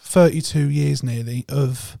had 32 years nearly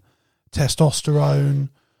of testosterone,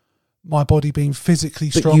 my body being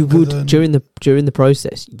physically stronger. But you would during the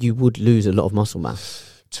process, you would lose a lot of muscle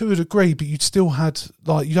mass to a degree, but you'd still had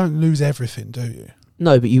you don't lose everything, do you?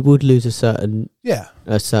 No, but you would lose a certain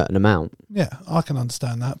amount. Yeah, I can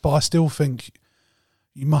understand that, but I still think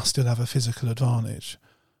you must still have a physical advantage.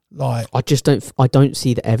 I don't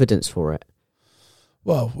see the evidence for it.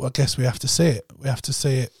 Well, I guess we have to see it. We have to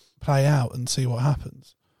see it play out and see what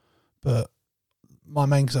happens. But my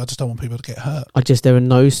main concern, I just don't want people to get hurt. There are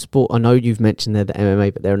no sport. I know you've mentioned there the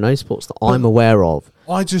MMA, but there are no sports that I'm aware of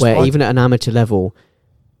even at an amateur level,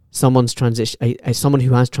 someone's transition, someone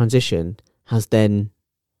who has transitioned has then,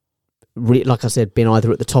 like I said, been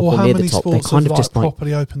either at the top or near the top. They kind of just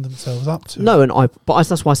properly opened themselves up to. No, but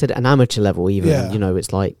that's why I said at an amateur level. Even you know,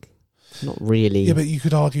 it's like not really. Yeah, but you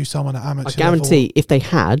could argue someone at amateur. I guarantee, level, if they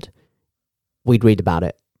had, we'd read about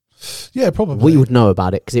it. Yeah, probably. We would know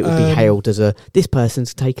about it because it would be hailed as this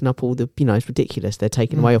person's taken up all the, it's ridiculous. They're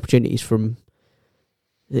taking away opportunities from,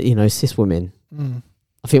 cis women.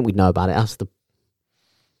 I think we'd know about it.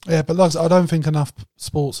 Yeah, but like I don't think enough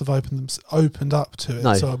sports have opened up to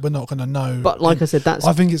it, so we're not going to know. But like I said,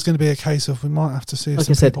 I think it's going to be a case of we might have to see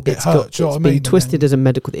if people get hurt. It's been twisted as a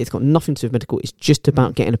medical. It's got nothing to do with medical. It's just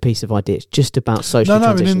about getting a piece of ID. It's just about social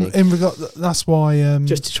transitioning. In regard, that's why.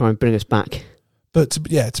 Just to try and bring us back. But to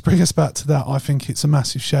bring us back to that, I think it's a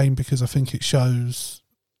massive shame because I think it shows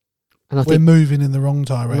we're moving in the wrong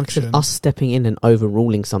direction. Like I said, us stepping in and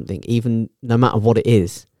overruling something, even no matter what it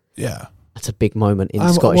is. Yeah. That's a big moment in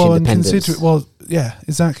Scottish independence.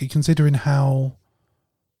 Exactly. Considering how,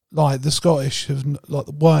 like, the Scottish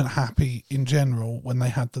weren't happy in general when they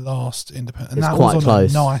had the last independence. And that was on a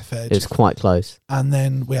knife edge. It was quite close. And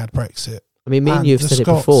then we had Brexit. I mean, me and you have said it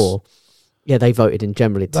before. Yeah, they voted in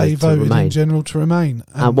general to remain.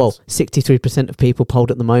 And 63% of people polled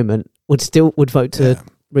at the moment would vote to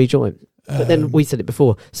rejoin. But then we said it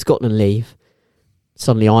before. Scotland leave.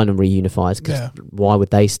 Suddenly Ireland reunifies. Because why would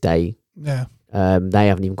they stay? Yeah. They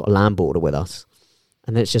haven't even got a land border with us.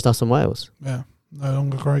 And then it's just us and Wales. Yeah. No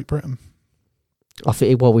longer Great Britain. I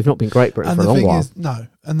think, we've not been Great Britain for a long while.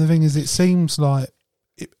 And the thing is, it seems like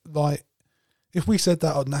if we said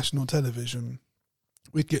that on national television,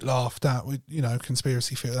 we'd get laughed at.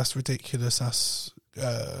 Conspiracy theory. That's ridiculous. That's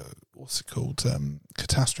what's it called?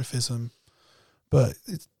 Catastrophism. But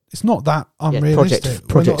it's not that unrealistic.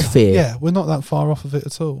 Project Fear. Yeah, we're not that far off of it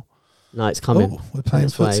at all. No, it's coming. Oh, we're playing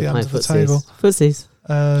footsie under the table. Footsies.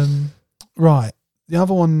 Right. The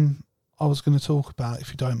other one I was going to talk about, if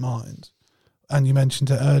you don't mind, and you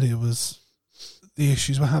mentioned it earlier, was the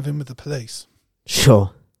issues we're having with the police.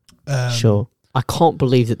 Sure. Sure. I can't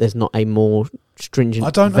believe that there's not a more stringent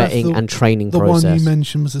vetting and training process. The one you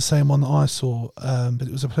mentioned was the same one that I saw, but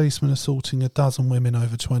it was a policeman assaulting a dozen women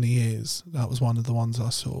over 20 years. That was one of the ones I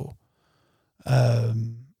saw.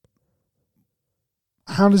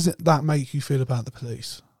 How does that make you feel about the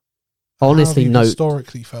police? Honestly,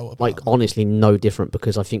 historically felt about honestly, no different,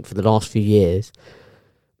 because I think for the last few years,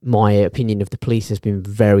 my opinion of the police has been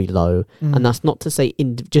very low. And that's not to say,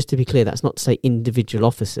 just to be clear, that's not to say individual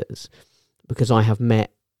officers, because I have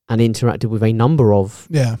met and interacted with a number of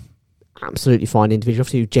absolutely fine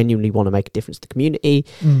individuals who genuinely want to make a difference to the community.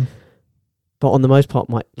 But on the most part,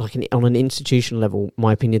 on an institutional level,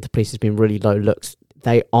 my opinion of the police has been really low.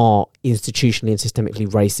 They are institutionally and systemically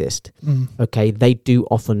racist. Okay, they do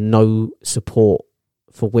offer no support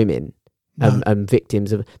for women and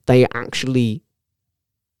victims of. They actually,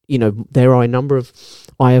 there are a number of.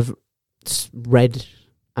 I have read,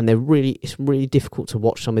 and it's really difficult to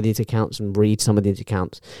watch some of these accounts and read some of these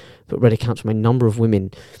accounts, but read accounts from a number of women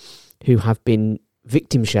who have been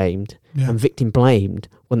victim shamed and victim blamed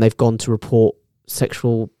when they've gone to report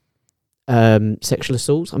sexual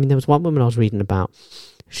assaults. I mean, there was one woman I was reading about.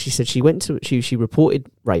 She said she reported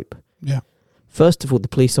rape. Yeah. First of all, the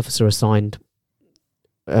police officer assigned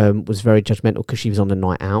was very judgmental because she was on a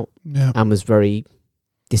night out and was very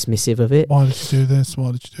dismissive of it. Why did you do this?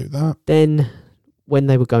 Why did you do that? Then, when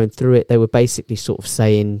they were going through it, they were basically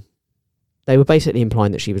implying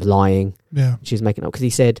that she was lying. Yeah. She was making up, because he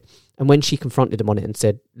said, and when she confronted him on it and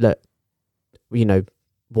said, look,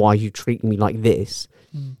 why are you treating me like this?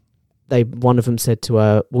 One of them said to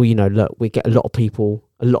her, well, look, we get a lot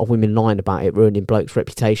of women lying about it, ruining blokes'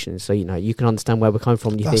 reputations. So, you can understand where we're coming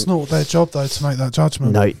from. That's not their job, though, to make that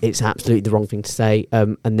judgment. No, it's absolutely the wrong thing to say.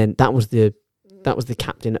 And then that was the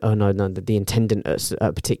captain. Oh no, the intendant at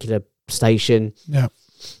a particular station. Yeah.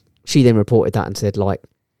 She then reported that and said,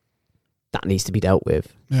 that needs to be dealt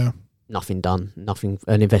with. Yeah. Nothing done. Nothing.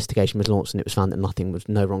 An investigation was launched, and it was found that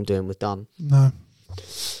no wrongdoing was done. No.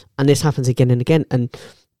 And this happens again and again. And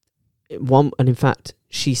in fact,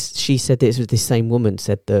 she said this was this same woman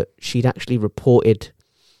said that she'd actually reported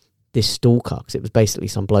this stalker, because it was basically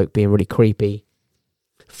some bloke being really creepy,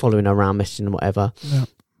 following her around, messaging and whatever. Yeah.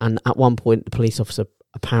 And at one point, the police officer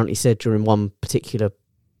apparently said during one particular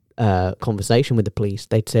conversation with the police,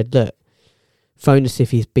 they'd said, look, phone us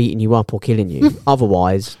if he's beating you up or killing you.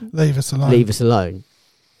 Otherwise, leave us alone.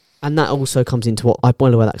 And that also comes into what I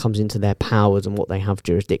boil away. That comes into their powers and what they have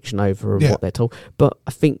jurisdiction over and what they're told. But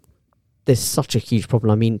I think there's such a huge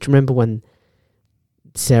problem. I mean, do you remember when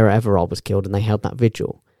Sarah Everard was killed and they held that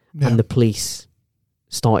vigil and the police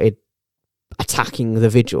started attacking the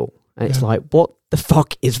vigil? And it's like, what the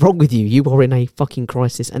fuck is wrong with you? You are in a fucking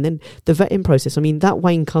crisis. And then the vetting process. I mean, that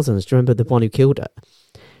Wayne Couzens, do you remember the one who killed her?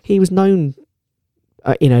 He was known,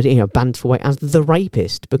 banned for weight as the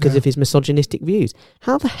rapist because of his misogynistic views.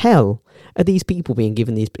 How the hell are these people being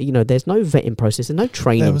given these? There's no vetting process and no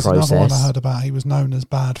training process. There was another one I heard about. He was known as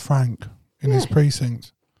Bad Frank in his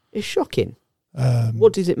precinct. It's shocking.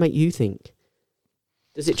 What does it make you think?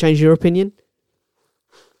 Does it change your opinion?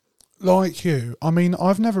 Like you, I mean,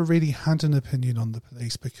 I've never really had an opinion on the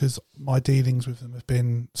police because my dealings with them have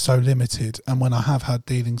been so limited. And when I have had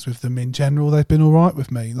dealings with them in general, they've been all right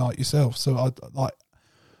with me, like yourself. So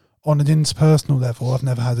on an interpersonal level, I've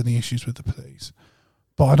never had any issues with the police,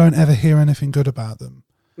 but I don't ever hear anything good about them.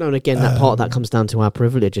 No, and again, that part of that comes down to our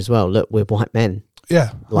privilege as well. Look, we're white men.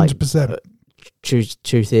 Yeah, 100%.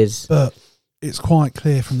 Truth is, but it's quite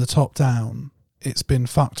clear from the top down. It's been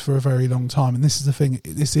fucked for a very long time. And this is the thing,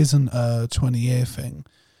 this isn't a 20-year thing.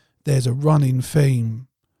 There's a running theme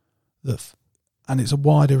and it's a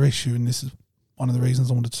wider issue, and this is one of the reasons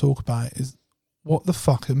I want to talk about it, is what the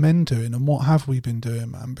fuck are men doing and what have we been doing,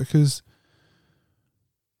 man? Because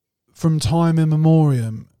from time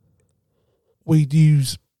immemorial, we'd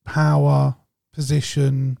use power,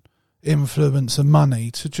 position, influence and money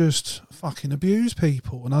to just fucking abuse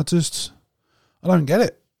people. And I don't get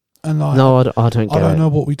it. And no, I don't get it. I don't know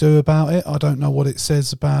what we do about it. I don't know what it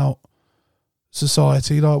says about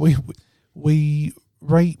society. Like we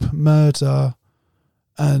rape, murder,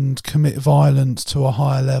 and commit violence to a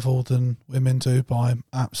higher level than women do by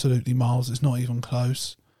absolutely miles. It's not even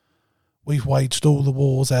close. We've waged all the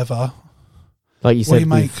wars ever. Like you said, we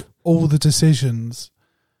make all the decisions.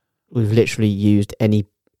 We've literally used any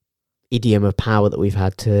idiom of power that we've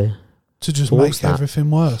had to just make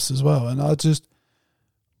everything worse as well. And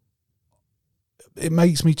it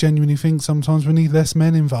makes me genuinely think sometimes we need less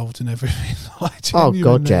men involved in everything. Oh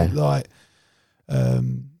God, yeah.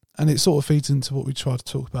 And it sort of feeds into what we tried to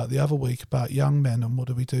talk about the other week about young men and what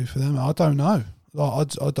do we do for them. I don't know. I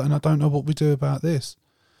don't know what we do about this.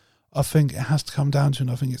 I think it has to come down to,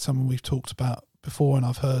 and I think it's something we've talked about before. And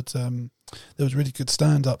I've heard there was a really good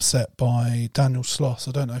stand-up set by Daniel Sloss.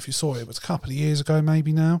 I don't know if you saw it. It was a couple of years ago,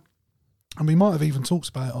 maybe now, and we might have even talked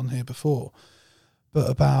about it on here before. But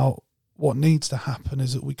about what needs to happen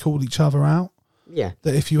is that we call each other out. Yeah.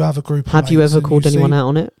 That if you have a group, have you ever called anyone out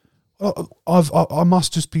on it? I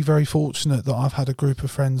must just be very fortunate that I've had a group of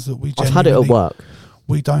friends that we. I've had it at work.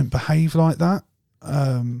 We don't behave like that.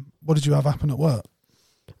 What did you have happen at work?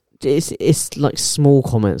 It's like small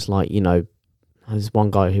comments, like there's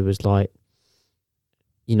one guy who was like,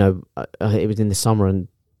 it was in the summer and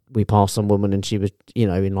we passed some woman and she was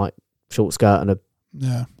in like short skirt and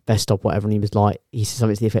a vest top, whatever, and he said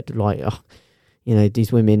something to the effect of like, oh,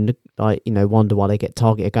 these women wonder why they get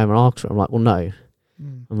targeted, going around after her. I'm like, well, no.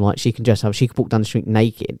 I'm like, she can walk down the street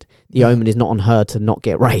naked. The omen is not on her to not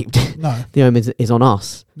get raped. No. The omen is on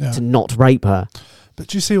us to not rape her. But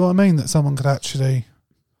do you see what I mean? That someone could actually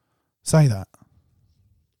say that.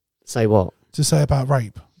 Say what? To say about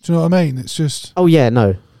rape. Do you know what I mean? It's just... Oh, yeah,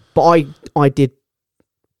 no. But I did...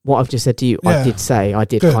 What I've just said to you, I did say, I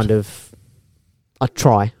did kind of... I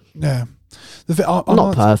try. Yeah. I'm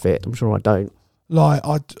not perfect. I'm sure I don't. Like,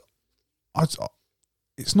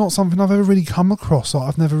 it's not something I've ever really come across.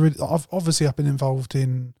 Like, I've been involved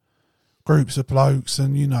in groups of blokes,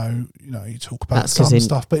 and you talk about some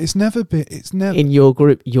stuff, but it's never in your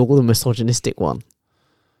group. You're the misogynistic one.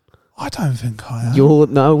 I don't think I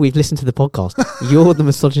am. No, we've listened to the podcast. You're the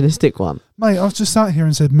misogynistic one, mate. I've just sat here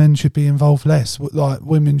and said men should be involved less. Like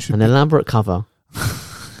women should. An elaborate cover.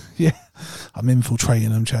 Yeah, I'm infiltrating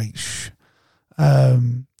them, Jake. Shh.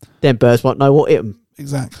 Then birds won't know what hit them.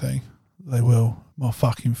 Exactly, they will. My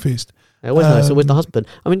fucking fist. It was no. So with the husband,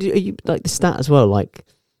 I mean, are you like the stat as well? Like,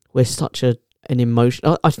 we're such an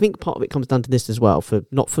emotion. I think part of it comes down to this as well.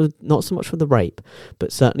 Not so much for the rape,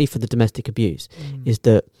 but certainly for the domestic abuse, is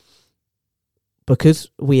that because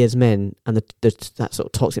we as men and that sort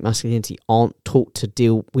of toxic masculinity aren't taught to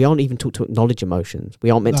deal. We aren't even taught to acknowledge emotions. We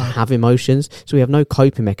aren't meant to have emotions, so we have no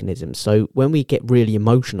coping mechanisms. So when we get really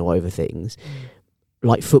emotional over things,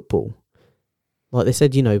 like football, like they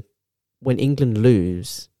said, when England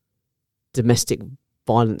lose, domestic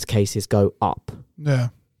violence cases go up. Yeah.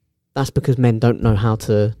 That's because men don't know how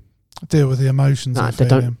to deal with the emotions. They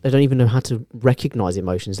don't even know how to recognise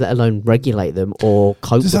emotions, let alone regulate them or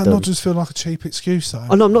cope with them. Does that not just feel like a cheap excuse, though?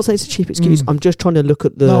 Oh no, I'm not saying it's a cheap excuse. I'm just trying to look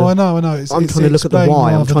at the. No, I know. I'm trying to look at the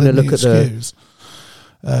why. I'm trying to look at the.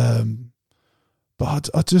 But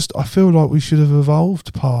I feel like we should have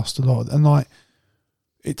evolved past a lot, and like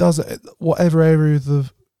it does. Whatever area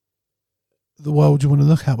of the world you want to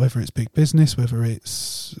look at, whether it's big business, whether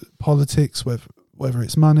it's politics, whether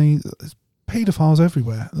it's money, there's paedophiles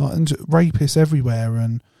everywhere, like, and rapists everywhere,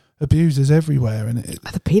 and abusers everywhere. And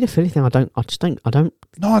the paedophilia thing, I don't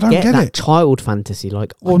get that it. Child fantasy,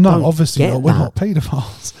 like, well, no, obviously not. We're not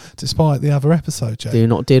paedophiles, despite the other episode, Jay. Do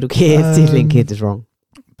not diddle kids. Diddling kids is wrong.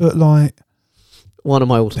 But like. One of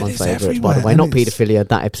my all-time favourites, by the way. Not paedophilia,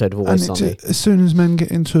 that episode of Always Sunny. As soon as men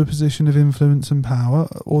get into a position of influence and power,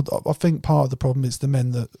 or I think part of the problem is the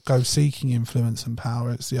men that go seeking influence and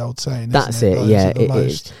power. It's the old saying. That's it, yeah. It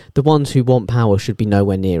is. The ones who want power should be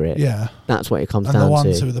nowhere near it. Yeah. That's what it comes down to. And the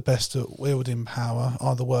ones who are the best at wielding power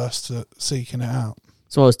are the worst at seeking it out.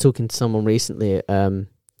 So I was talking to someone recently who'd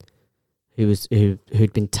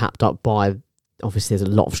been tapped up by, obviously there's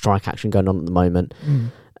a lot of strike action going on at the moment.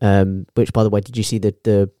 Which, by the way, did you see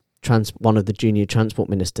one of the junior transport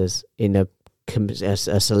ministers in a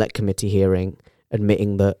select committee hearing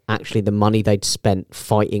admitting that actually the money they'd spent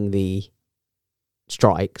fighting the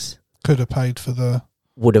strikes would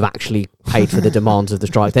have actually paid for the demands of the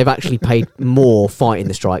strike. They've actually paid more fighting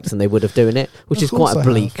the strikes than they would have doing it, which is quite a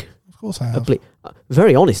bleak. Of course, I have.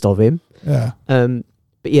 Very honest of him. Yeah.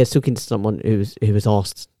 But yeah, talking to someone who was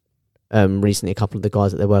asked recently, a couple of the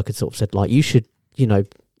guys at their work had sort of said, like, you should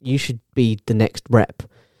be the next rep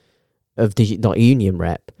of the union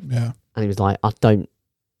rep. Yeah. And he was like, I don't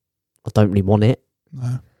really want it.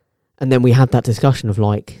 No. And then we had that discussion of,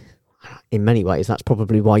 like, in many ways, that's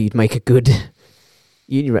probably why you'd make a good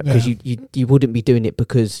union rep, because you wouldn't be doing it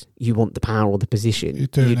because you want the power or the position.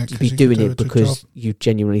 You'd be doing it because you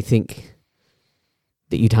genuinely think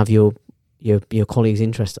that you'd have your colleagues'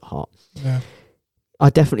 interest at heart. Yeah. I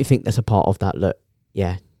definitely think there's a part of that. Look,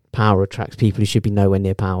 yeah. Power attracts people who should be nowhere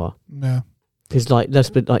near power. Yeah. Because, like,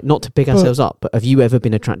 not to pick ourselves up, but have you ever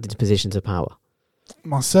been attracted to positions of power?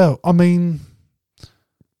 Myself, I mean,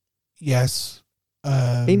 yes.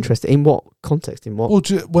 Interesting. In what context? In what? Well,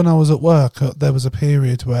 when I was at work, there was a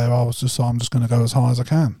period where I was just like, I'm just going to go as high as I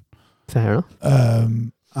can. Fair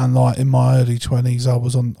enough. And like in my early 20s, I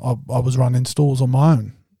was running stores on my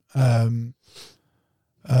own.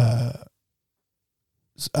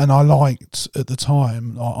 And I liked at the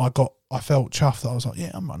time. I felt chuffed that I was like,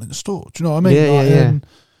 yeah, I'm running a store. Do you know what I mean? Yeah.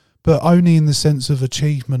 But only in the sense of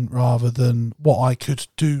achievement rather than what I could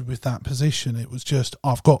do with that position. It was just,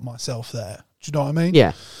 I've got myself there. Do you know what I mean?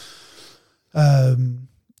 Yeah.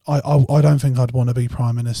 I don't think I'd want to be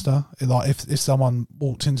Prime Minister. Like if someone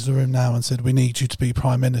walked into the room now and said, we need you to be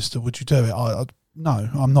Prime Minister, would you do it? No,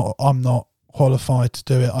 I'm not qualified to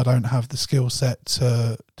do it. I don't have the skill set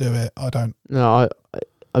to do it. I don't. No,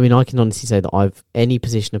 I mean, I can honestly say that any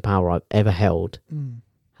position of power I've ever held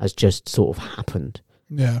has just sort of happened.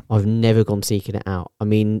 Yeah. I've never gone seeking it out. I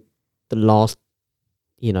mean, the last,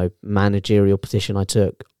 managerial position I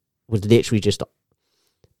took was literally just,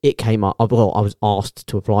 it came up. Well, I was asked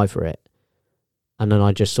to apply for it. And then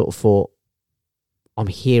I just sort of thought, I'm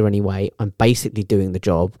here anyway. I'm basically doing the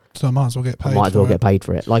job. So I might as well get paid. Get paid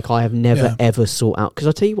for it. Like, I have never ever sought out, because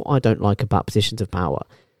I tell you what I don't like about positions of power.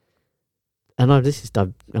 I know we're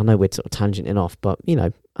sort of tangenting off, but,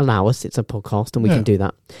 allow us. It's a podcast and we can do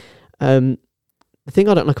that. The thing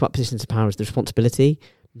I don't like about positions of power is the responsibility.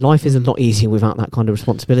 Life is a lot easier without that kind of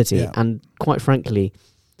responsibility. Yeah. And quite frankly,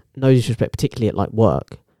 no disrespect, particularly at like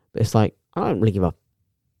work, but it's like, I don't really give a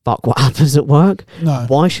fuck what happens at work. No.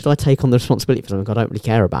 Why should I take on the responsibility for something I don't really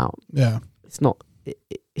care about? Yeah. It's not,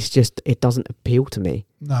 it's just, it doesn't appeal to me.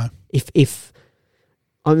 No. If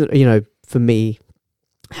I'm, for me,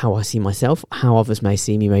 how I see myself, how others may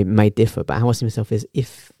see me may differ, but how I see myself is,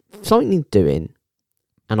 if something needs doing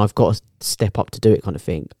and I've got to step up to do it kind of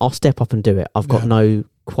thing, I'll step up and do it. I've got no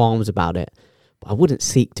qualms about it, but I wouldn't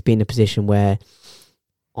seek to be in a position where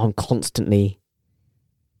I'm constantly,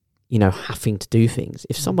 having to do things.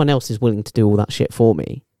 If someone else is willing to do all that shit for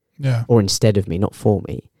me, or instead of me, not for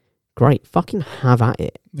me, great, fucking have at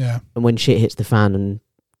it. Yeah. And when shit hits the fan and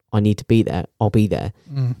I need to be there, I'll be there.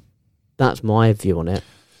 That's my view on it.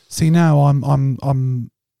 See, now I'm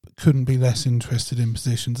couldn't be less interested in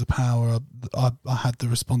positions of power. I had the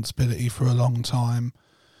responsibility for a long time,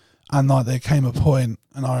 and like there came a point,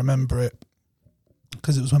 and I remember it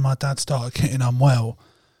because it was when my dad started getting unwell.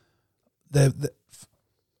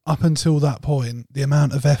 up until that point, the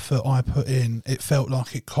amount of effort I put in, it felt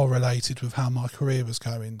like it correlated with how my career was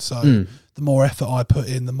going. So the more effort I put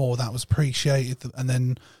in, the more that was appreciated. And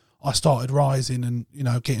then I started rising and, you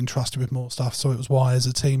know, getting trusted with more stuff. So it was why, as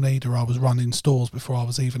a team leader, I was running stores before I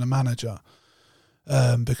was even a manager,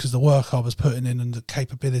 because the work I was putting in and the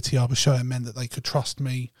capability I was showing meant that they could trust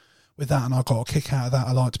me with that. And I got a kick out of that.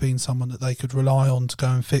 I liked being someone that they could rely on to go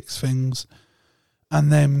and fix things.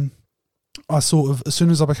 And then I sort of, as soon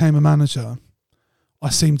as I became a manager, I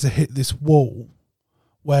seemed to hit this wall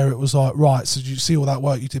where it was like, right, so you see all that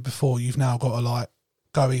work you did before, you've now got to like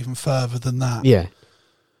go even further than that. Yeah.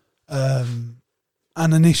 And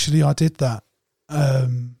initially I did that.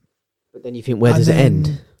 But then you think, where does it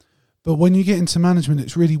end? But when you get into management,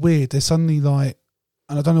 it's really weird. There's suddenly like,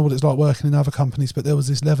 and I don't know what it's like working in other companies, but there was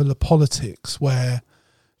this level of politics where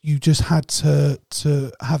you just had to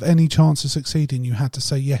have any chance of succeeding, you had to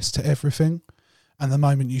say yes to everything. And the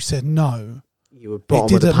moment you said no, you were bottom of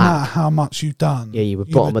the pack. It didn't matter how much you'd done. Yeah, you were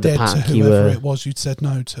bottom of the pack. To whoever it was you'd said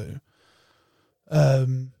no to.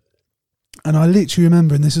 And I literally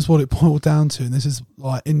remember, and this is what it boiled down to, and this is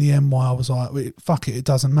like in the end why I was like, fuck it, it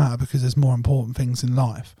doesn't matter because there's more important things in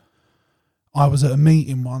life. I was at a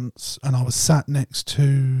meeting once and I was sat next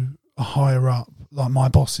to a higher up, like my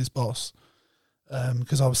boss's boss,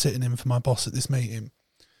 because I was sitting in for my boss at this meeting,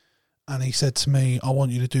 and he said to me, I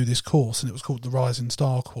want you to do this course, and it was called the Rising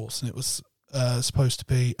Star course, and it was supposed to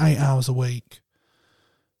be 8 hours a week,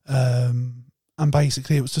 and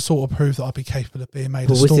basically it was to sort of prove that I'd be capable of being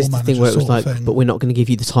made a store manager. Thing where it was like, but we're not going to give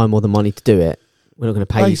you the time or the money to do it. We're not going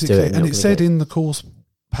to pay you to do it. And it said in the course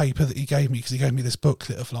paper that he gave me, because he gave me this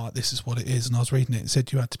booklet of like, this is what it is, and I was reading it. It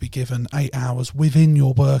said you had to be given 8 hours within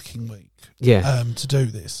your working week, to do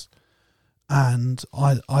this. And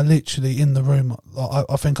I literally in the room,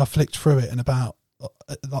 I think I flicked through it, and about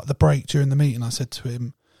like the break during the meeting, I said to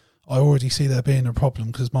him, I already see there being a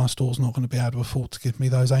problem because my store's not going to be able to afford to give me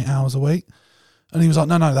those 8 hours a week. And he was like,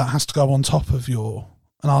 no, that has to go on top of your...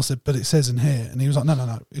 And I said, but it says in here. And he was like,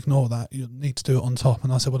 no, ignore that. You need to do it on top.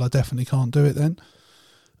 And I said, well, I definitely can't do it then.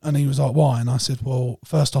 And he was like, why? And I said, well,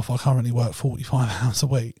 first off, I currently work 45 hours a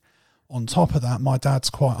week. On top of that, my dad's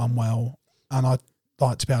quite unwell, and I'd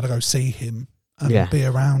like to be able to go see him and be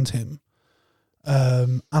around him.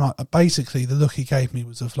 And basically, the look he gave me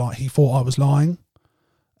was of like, he thought I was lying.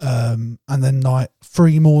 And then like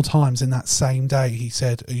 3 more times in that same day, he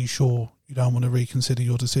said, are you sure you don't want to reconsider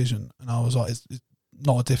your decision? And I was like, it's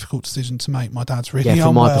not a difficult decision to make. My dad's really unwell.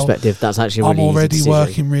 From my perspective, that's actually really I'm already easy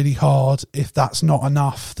working really hard. If that's not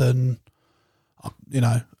enough, then, you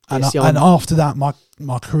know. And after that,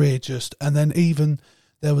 my career just... And then even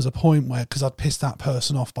there was a point where, because I'd pissed that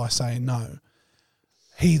person off by saying no,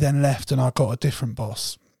 he then left and I got a different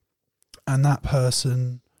boss. And that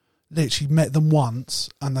person literally met them once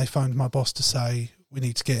and they phoned my boss to say, we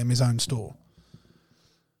need to get him his own store.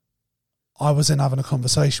 I was then having a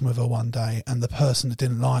conversation with her one day, and the person that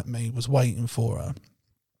didn't like me was waiting for her.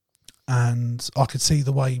 And I could see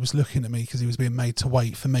the way he was looking at me because he was being made to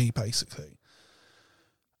wait for me, basically.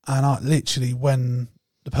 And I literally, when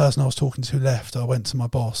the person I was talking to left, I went to my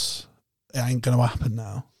boss, it ain't going to happen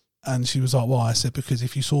now. And she was like, why? I said, because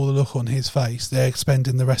if you saw the look on his face, they're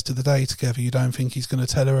spending the rest of the day together. You don't think he's going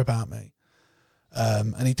to tell her about me?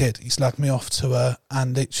 And he did. He slagged me off to her.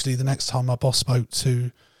 And literally the next time my boss spoke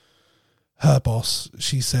to her boss,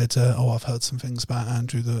 she said, I've heard some things about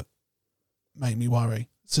Andrew that make me worry.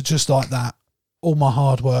 So just like that, all my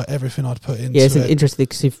hard work, everything I'd put into it. Yeah, it's interesting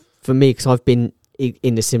because for me, because I've been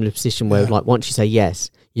in a similar position where like once you say yes,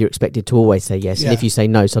 you're expected to always say yes. And if you say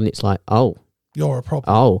no, suddenly it's like, oh. You're a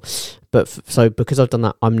problem. Oh. But so because I've done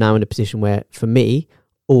that, I'm now in a position where, for me,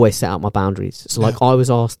 always set out my boundaries. So like I was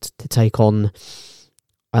asked to take on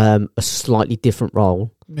a slightly different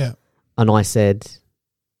role. Yeah. And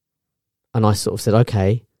I sort of said,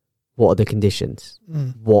 okay, what are the conditions?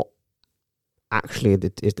 What actually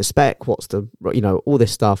is the spec? What's the, all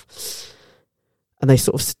this stuff? And they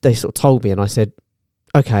sort of told me, and I said,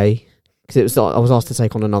 okay, because I was asked to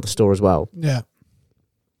take on another store as well. Yeah.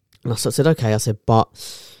 And I sort of said, okay. I said, but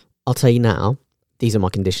I'll tell you now, these are my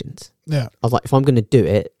conditions. Yeah. I was like, if I'm going to do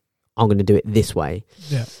it, I'm going to do it this way.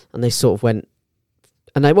 Yeah. And they sort of went,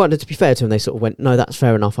 and they wanted to be fair to them, they sort of went, no, that's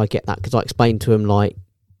fair enough. I get that. Because I explained to them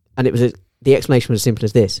and it was the explanation was as simple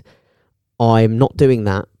as this: I'm not doing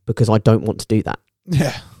that because I don't want to do that.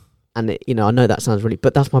 Yeah. And I know that sounds really,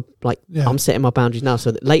 but that's my I'm setting my boundaries now,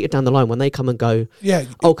 so that later down the line when they come and go,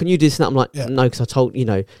 oh, can you do this and that? I'm like, no, because I told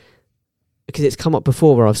because it's come up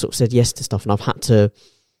before where I've sort of said yes to stuff, and I've had to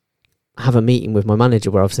have a meeting with my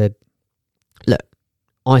manager where I've said, look,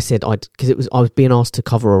 I said because I was being asked to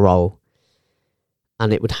cover a role,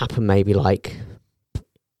 and it would happen maybe like,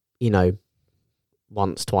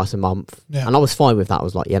 once, twice a month. Yeah. And I was fine with that. I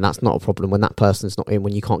was like, yeah, that's not a problem. When that person's not in,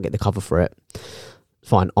 when you can't get the cover for it,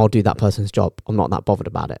 fine, I'll do that person's job. I'm not that bothered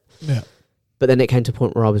about it. Yeah. But then it came to a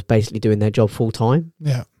point where I was basically doing their job full time.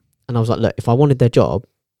 Yeah. And I was like, look, if I wanted their job,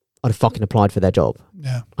 I'd have fucking applied for their job.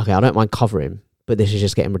 Yeah. Okay, I don't mind covering, but this is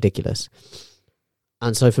just getting ridiculous.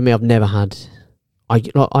 And so for me, I've never had...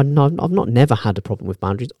 I've not never had a problem with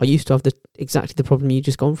boundaries. I used to have exactly the problem you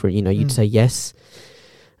just gone through. You'd say yes,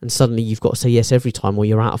 and suddenly you've got to say yes every time, or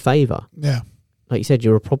you're out of favour. Yeah, like you said,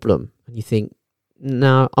 you're a problem, and you think,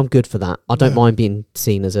 no, I'm good for that. I don't mind being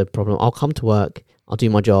seen as a problem. I'll come to work, I'll do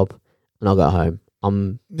my job, and I'll go home.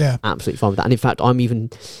 I'm absolutely fine with that. And in fact, I'm even,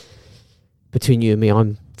 between you and me,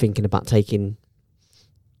 I'm thinking about taking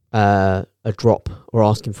a drop or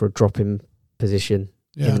asking for a drop in position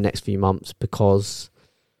in the next few months, because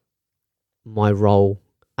my role,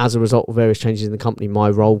 as a result of various changes in the company, my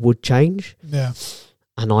role would change. Yeah.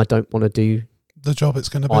 And I don't want to do the job it's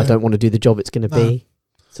going to be. I don't want to do the job it's going to be.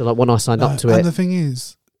 So like when I signed up to it. And the thing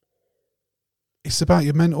is, it's about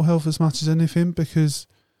your mental health as much as anything, because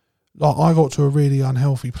like I got to a really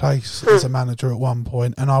unhealthy place as a manager at one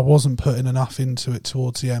point, and I wasn't putting enough into it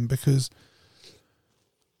towards the end, because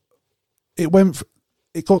it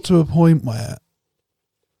got to a point where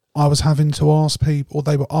I was having to ask people, or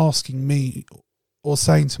they were asking me or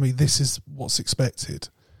saying to me, this is what's expected.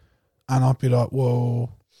 And I'd be like,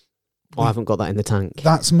 well... I haven't got that in the tank.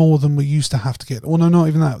 That's more than we used to have to get... Well, no, not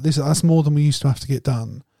even that. That's more than we used to have to get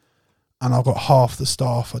done. And I've got half the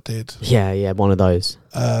staff I did. Yeah, one of those.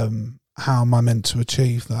 How am I meant to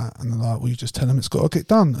achieve that? And they're like, well, you just tell them it's got to get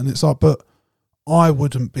done. And it's like, but I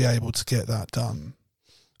wouldn't be able to get that done.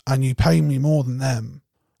 And you pay me more than them,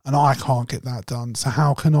 and I can't get that done. So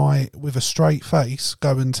how can I, with a straight face,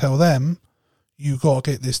 go and tell them, you got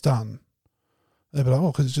to get this done? They'd be like,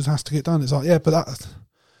 oh, because it just has to get done. It's like, yeah, but that...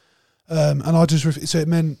 and I just... So it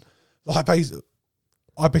meant, like, basically,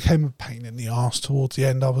 I became a pain in the arse towards the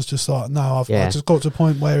end. I was just like, no, I just got to a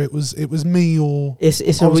point where it was me or... It's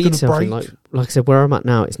a retail thing. Like I said, where I'm at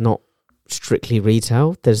now, it's not strictly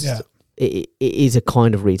retail. There's... It is a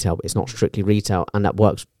kind of retail, but it's not strictly retail, and that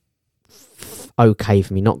works okay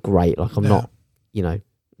for me. Not great. Like I'm not, I'm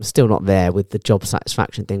still not there with the job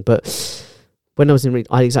satisfaction thing. But when I was in,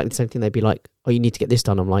 I had exactly the same thing. They'd be like, "Oh, you need to get this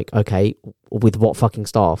done." I'm like, "Okay, with what fucking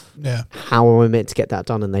staff? Yeah, how am I meant to get that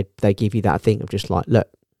done?" And they give you that thing of just like, "Look,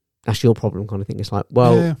 that's your problem," kind of thing. It's like,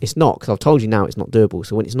 well, it's not, because I've told you now it's not doable.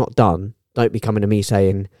 So when it's not done, don't be coming to me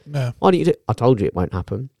saying, "Why don't you do it?" I told you it won't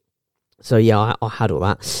happen. So yeah, I had all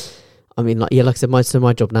that. I mean, like I said,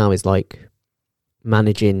 my job now is like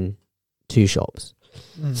managing 2 shops,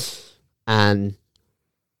 and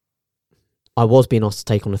I was being asked to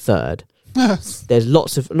take on a 3rd. There's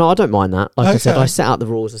lots of I don't mind that. Like I said, I set out the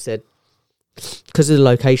rules. I said, because of the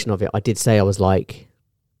location of it, I did say I was like,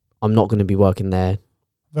 I'm not going to be working there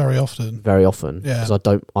very often. Because I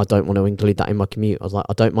don't want to include that in my commute. I was like,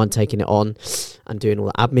 I don't mind taking it on and doing all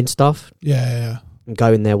the admin stuff. Yeah. And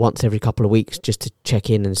going there once every couple of weeks just to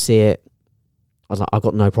check in and see it. I was like, I've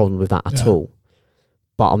got no problem with that at all.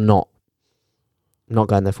 But I'm not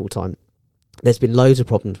going there full time. There's been loads of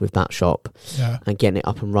problems with that shop and getting it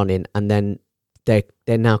up and running, and then they're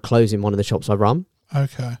now closing one of the shops I run.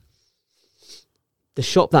 Okay. The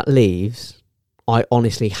shop that leaves, I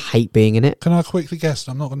honestly hate being in it. Can I quickly guess?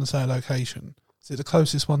 I'm not going to say a location. Is it the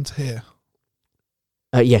closest one to here?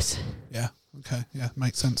 Yes. Yeah. Okay. Yeah,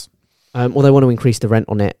 makes sense. Well, they want to increase the rent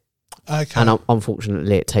on it. Okay. And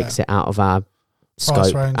unfortunately, it takes it out of our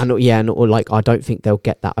scope. Or like, I don't think they'll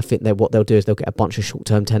get that. I think what they'll do is they'll get a bunch of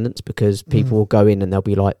short-term tenants, because people will go in and they'll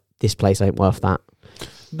be like, this place ain't worth that.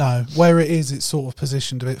 No, where it is, it's sort of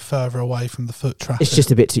positioned a bit further away from the foot traffic. It's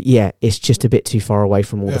just a bit too far away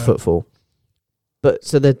from all the footfall. But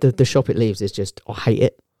so the shop it leaves is just, I hate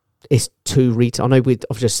it. It's too retail. I know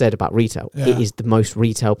I've just said about retail. Yeah. It is the most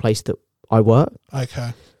retail place that I work.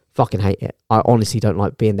 Okay. Fucking hate it. I honestly don't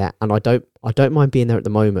like being there, and I don't mind being there at the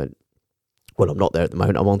moment. Well, I'm not there at the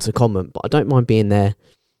moment. I'm on secondment, but I don't mind being there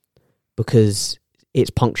because it's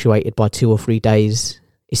punctuated by 2 or 3 days.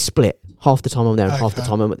 It's split. Half the time I'm there and half the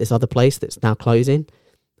time I'm at this other place that's now closing,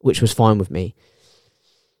 which was fine with me.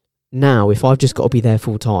 Now, if I've just got to be there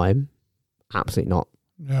full time, absolutely not.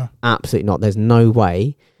 Yeah. Absolutely not. There's no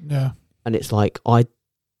way. Yeah. And it's like, I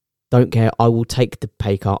don't care. I will take the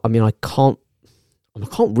pay cut. I mean, I can't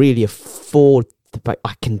really afford the pay.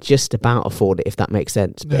 I can just about afford it, if that makes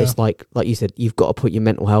sense. But it's like you said, you've got to put your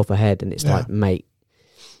mental health ahead, and it's like, mate,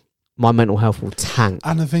 my mental health will tank.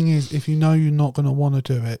 And the thing is, if you know you're not going to want to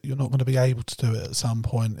do it, you're not going to be able to do it at some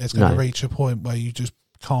point. It's going to reach a point where you just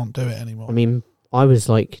can't do it anymore. I mean, I was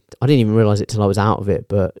like, I didn't even realise it till I was out of it,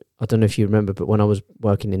 but I don't know if you remember, but when I was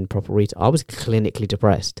working in proper retail, I was clinically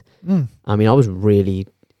depressed. I mean, I was really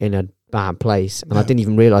in a bad place, and I didn't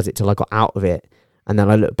even realise it till I got out of it. And then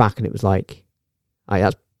I looked back and it was like,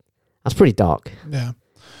 oh, that's pretty dark. Yeah.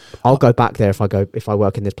 I'll go back there if I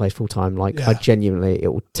work in this place full time. Like, I genuinely,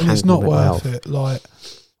 it will tank my health. It's not worth it. Like,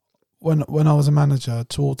 when I was a manager,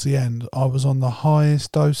 towards the end, I was on the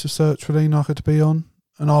highest dose of sertraline I could be on,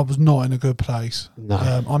 and I was not in a good place. No.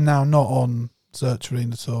 I'm now not on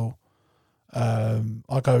sertraline at all.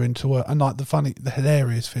 I go into work, and like the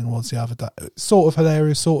hilarious thing was the other day, sort of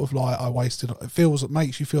hilarious, sort of like it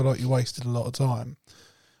makes you feel like you wasted a lot of time.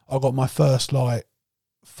 I got my first like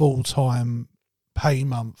full-time pay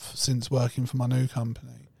month since working for my new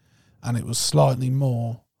company, and it was slightly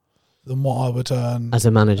more than what I would earn as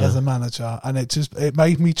a manager, and it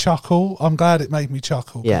made me chuckle. I'm glad it made me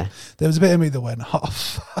chuckle. Yeah, there was a bit of me that went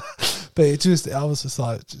off, but I was just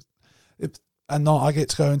like, and now I get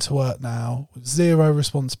to go into work now with zero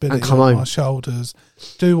responsibility on my shoulders,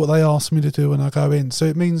 do what they ask me to do when I go in. So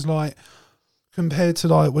it means, like, compared to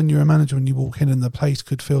like when you're a manager, when you walk in and the place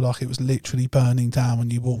could feel like it was literally burning down when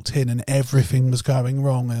you walked in and everything was going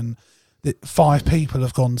wrong, and 5 people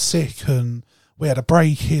have gone sick, and we had a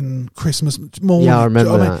break in Christmas morning. Yeah, I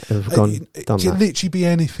remember that. It could literally be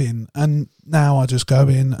anything. And now I just go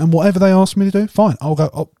in, and whatever they ask me to do, fine, I'll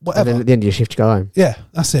go, whatever. And then at the end of your shift, you go home. Yeah,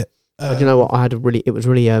 that's it. But you know what? It was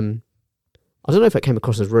really, I don't know if it came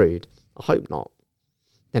across as rude. I hope not.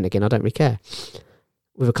 Then again, I don't really care.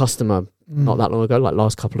 With a customer not that long ago, like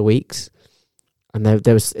last couple of weeks, and it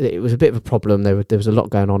was a bit of a problem. There was a lot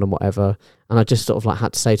going on and whatever, and I just sort of like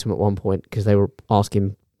had to say to them at one point, because they were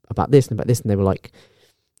asking about this, and they were like,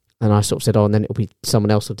 and I sort of said, oh, and then it'll be someone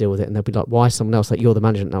else will deal with it, and they'll be like, why someone else? Like, you're the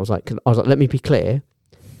manager. And I was like, let me be clear.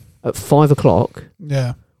 At 5 o'clock,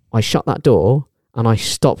 I shut that door. And I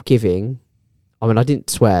stopped giving. I mean, I didn't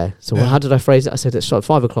swear. So how did I phrase it? I said at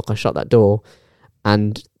 5 o'clock, I shut that door,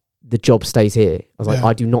 and the job stays here. I was like,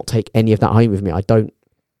 I do not take any of that home with me. I go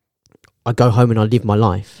home and I live my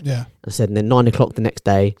life. Yeah. I said, and then 9 o'clock the next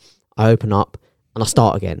day, I open up and I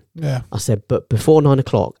start again. Yeah. I said, but before 9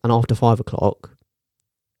 o'clock and after 5 o'clock,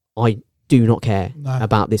 I do not care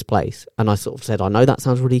about this place. And I sort of said, I know that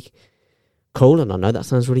sounds really cool, and I know that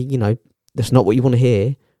sounds really, that's not what you want to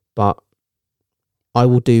hear, but I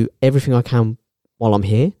will do everything I can while I'm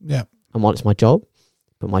here, and while it's my job,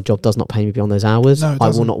 but my job does not pay me beyond those hours. No, I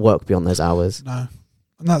will not work beyond those hours. No.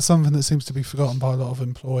 And that's something that seems to be forgotten by a lot of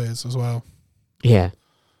employers as well. Yeah.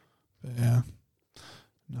 But yeah.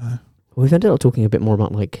 No. We've ended up talking a bit more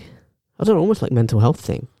about, like, I don't know, almost like mental health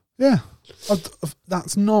thing. Yeah.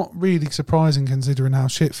 That's not really surprising considering how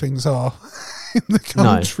shit things are in the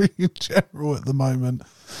country in general at the moment.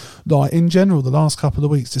 Like, in general, the last couple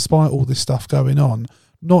of weeks, despite all this stuff going on,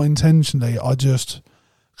 not intentionally,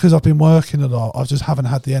 because I've been working a lot, I just haven't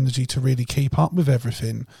had the energy to really keep up with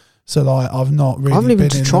everything. So, like, I've not really been in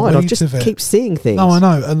the weeds of it. I've just keep seeing things. No, I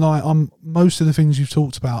know. And, like, most of the things you've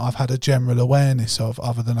talked about, I've had a general awareness of,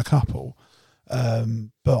 other than a couple.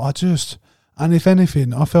 But and if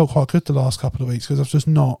anything, I felt quite good the last couple of weeks because I've just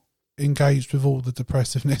not engaged with all the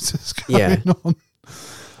depressiveness that's going on.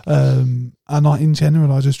 And in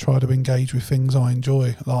general, I just try to engage with things I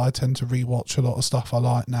enjoy. Like, I tend to rewatch a lot of stuff I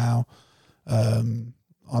like now.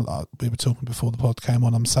 We were talking before the pod came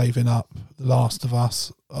on. I'm saving up The Last of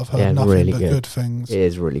Us. I've heard nothing really but good things. It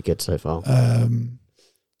is really good so far.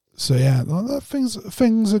 So yeah,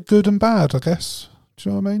 things are good and bad, I guess. Do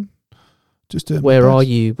you know what I mean? Just where are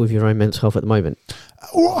you with your own mental health at the moment?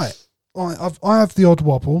 All right. I have the odd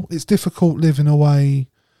wobble. It's difficult living away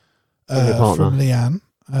from Leanne.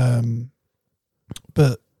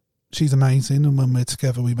 But she's amazing, and when we're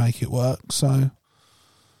together we make it work. So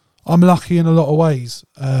I'm lucky in a lot of ways.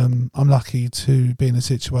 I'm lucky to be in a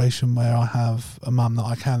situation where I have a mum that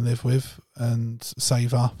I can live with and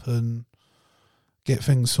save up and get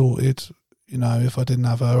things sorted. You know, if I didn't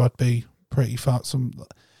have her, I'd be pretty fucked.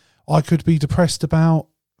 I could be depressed about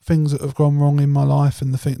things that have gone wrong in my life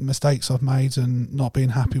and the mistakes I've made and not being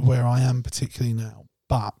happy where I am, particularly now.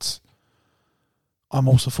 But I'm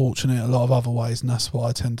also fortunate in a lot of other ways, and that's what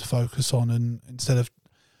I tend to focus on. And instead of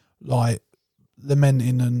like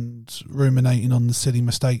lamenting and ruminating on the silly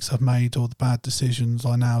mistakes I've made or the bad decisions,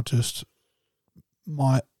 I now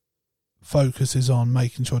my focus is on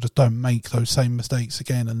making sure I just don't make those same mistakes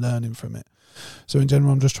again and learning from it. So in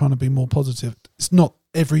general, I'm just trying to be more positive. It's not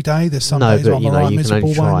every day. There's some days where I'm a right miserable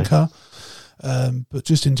wanker. But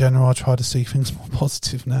just in general, I try to see things more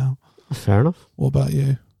positive now. Fair enough. What about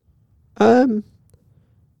you?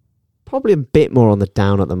 Probably a bit more on the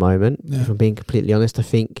down at the moment, if I'm being completely honest. I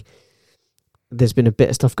think there's been a bit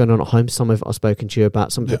of stuff going on at home. Some of it I've spoken to you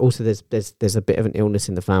about. Some of it also there's a bit of an illness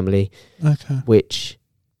in the family, which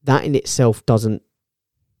that in itself doesn't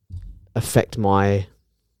affect my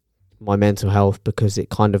mental health, because I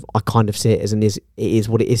kind of see it as it is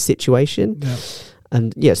what it is situation. Yeah.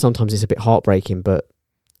 And yeah, sometimes it's a bit heartbreaking, but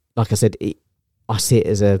like I said, I see it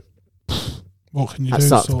as a what can you that do?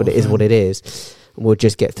 Sucks, but it is what it is. And we'll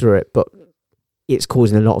just get through it. But it's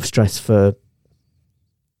causing a lot of stress for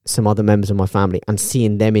some other members of my family, and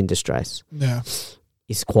seeing them in distress, is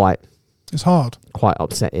it's hard, quite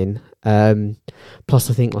upsetting. Plus,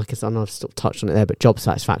 I think, like I said, I've sort of touched on it there, but job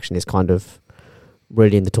satisfaction is kind of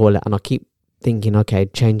really in the toilet, and I keep thinking, okay,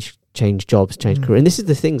 change jobs, change career. And this is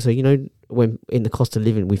the thing. So, you know, when in the cost of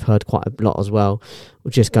living, we've heard quite a lot as well.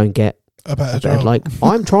 We'll just go and get a better job. Like,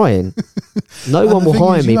 I'm trying. No one will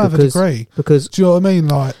hire me because do you know what I mean?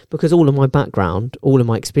 Like, because all of my background, all of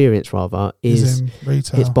my experience rather, is in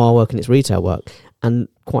retail. It's bar work and it's retail work. And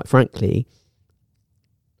quite frankly,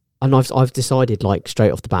 and I've decided, like,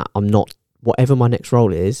 straight off the bat, I'm not, whatever my next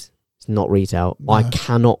role is, it's not retail. No. I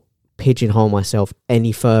cannot pigeonhole myself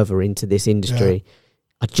any further into this industry.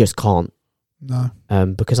 I just can't. No.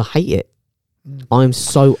 Because I hate it. I'm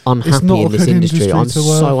so unhappy in this industry. I'm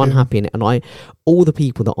so unhappy in it. And all the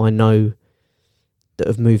people that I know that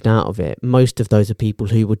have moved out of it, most of those are people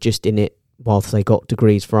who were just in it whilst they got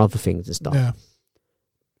degrees for other things and stuff. Yeah.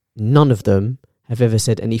 None of them have ever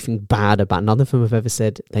said anything bad about. None of them have ever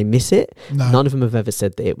said they miss it. No. None of them have ever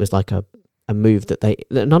said that it was like a move that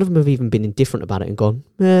none of them have even been indifferent about it and gone,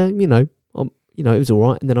 you know, it was all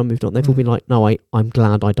right, and then I moved on. They've all been like, no, I'm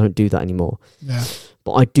glad I don't do that anymore. Yeah.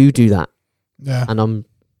 But I do that. Yeah. And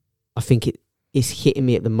I think it's hitting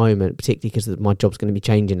me at the moment, particularly because my job's going to be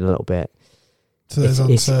changing a little bit. So there's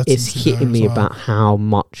uncertainty. It's hitting me about how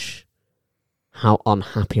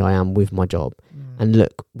unhappy I am with my job. And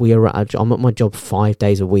look, I'm at my job 5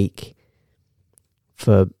 days a week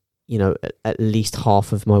for, you know, at least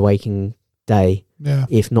half of my waking day,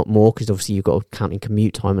 if not more, because obviously you've got to count in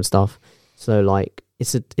commute time and stuff. So, like,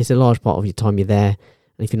 it's a large part of your time you're there,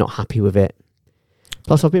 and if you're not happy with it.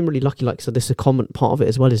 Plus, I've been really lucky. Like, so the secondment part of it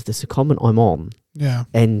as well is the secondment I'm on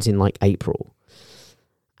ends in like April,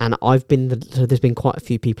 and so there's been quite a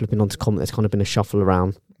few people who've been on secondment. There's kind of been a shuffle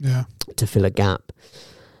around to fill a gap.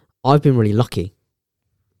 I've been really lucky.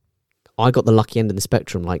 I got the lucky end of the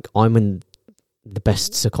spectrum. Like, I'm in the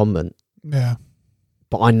best secondment. Yeah.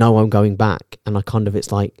 But I know I'm going back, and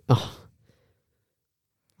it's like, oh,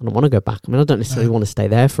 I don't want to go back. I mean, I don't necessarily want to stay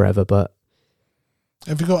there forever, but...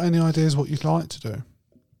 Have you got any ideas what you'd like to do?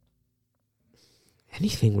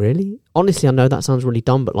 Anything, really. Honestly, I know that sounds really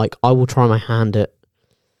dumb, but, like, I will try my hand at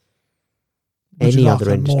any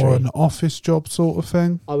other industry. More an office job sort of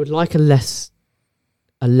thing? I would like a less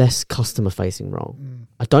customer-facing role.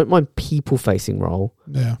 I don't mind people-facing role,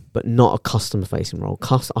 but not a customer-facing role.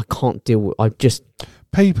 I can't deal with...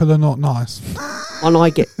 People are not nice. And I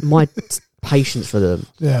get... My patience for them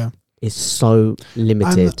is so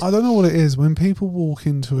limited. And I don't know what it is. When people walk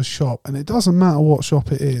into a shop, and it doesn't matter what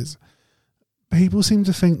shop it is, people seem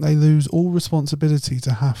to think they lose all responsibility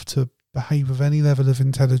to have to behave with any level of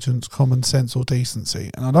intelligence, common sense or decency.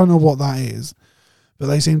 And I don't know what that is, but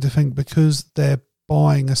they seem to think because they're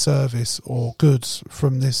buying a service or goods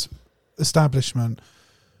from this establishment,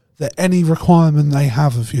 that any requirement they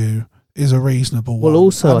have of you is a reasonable one. Well,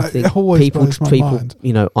 also, I think people,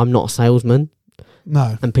 you know, I'm not a salesman.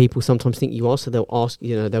 No. And people sometimes think you are, so they'll ask,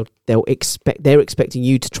 you know, they're expecting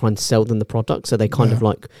you to try and sell them the product, so they kind of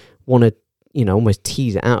like want to, you know, almost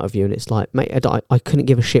tease it out of you, and it's like, mate, I couldn't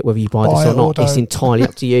give a shit whether you buy this or not. It's entirely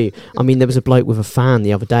up to you. I mean, there was a bloke with a fan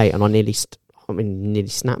the other day, and I nearly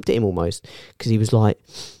snapped at him almost, because he was like,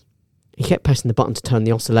 he kept pressing the button to turn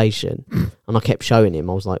the oscillation, and I kept showing him.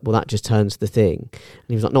 I was like, well, that just turns the thing. And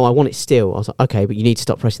he was like, no, I want it still. I was like, okay, but you need to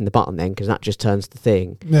stop pressing the button then, because that just turns the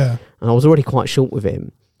thing. Yeah. And I was already quite short with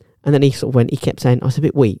him. And then he he kept saying, oh, it's a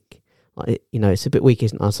bit weak. Like, you know, it's a bit weak,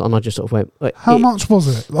 isn't it? And I just sort of went... How much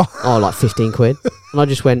was it? Like 15 quid. And I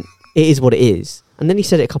just went, it is what it is. And then he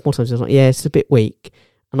said it a couple more times. I was like, yeah, it's a bit weak.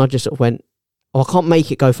 And I just sort of went, oh, I can't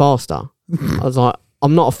make it go faster. I was like,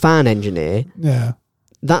 I'm not a fan engineer. Yeah.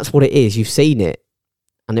 That's what it is. You've seen it.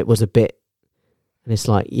 And it was a bit... And it's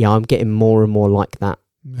like, yeah, I'm getting more and more like that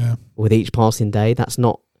with each passing day. That's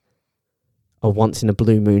not a once in a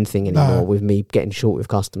blue moon thing anymore with me getting short with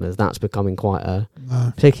customers. That's becoming quite a...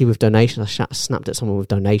 Particularly with donations. I snapped at someone with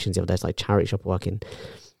donations the other day. It's like charity shop working.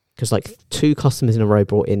 Because like 2 customers in a row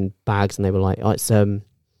brought in bags and they were like, oh, it's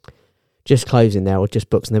just clothes in there or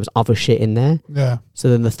just books, and there was other shit in there. Yeah. So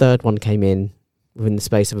then the third one came in within the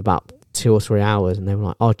space of about 2 or 3 hours, and they were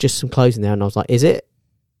like, oh, just some clothes in there. And I was like, is it?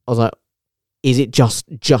 I was like, is it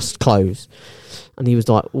just clothes? And he was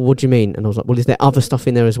like, well, what do you mean? And I was like, well, is there other stuff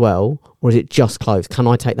in there as well, or is it just clothes? Can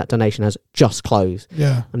I take that donation as just clothes?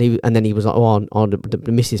 Yeah. And then he was like,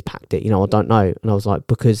 the missus packed it, I don't know. And I was like,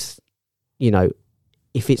 because,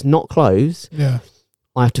 if it's not clothes, yeah,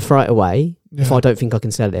 I have to throw it away if I don't think I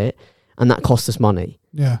can sell it, and that costs us money.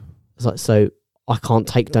 Yeah. It's like, so I can't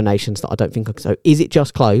take donations that I don't think I can. So is it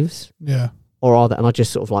just clothes? Yeah. Or are they? And I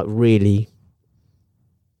just sort of like really.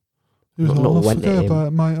 He was like, forget about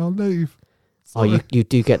it, mate, I'll leave. Sorry. Oh, you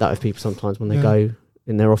do get that with people sometimes when they go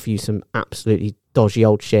and they offer you some absolutely dodgy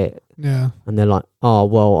old shit. Yeah. And they're like, oh,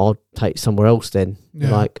 well, I'll take somewhere else then. Yeah.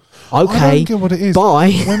 You're like, okay, I don't get what it is.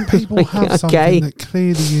 Bye. When people have something that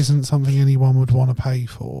clearly isn't something anyone would want to pay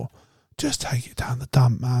for, just take it down the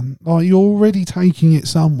dump, man. Like, you're already taking it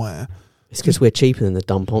somewhere. It's because we're cheaper than the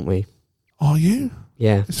dump, aren't we? Are you?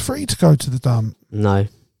 Yeah. It's free to go to the dump. No.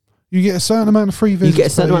 You get a certain amount of free visits. You get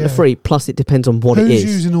a certain amount of free, plus it depends on what it is.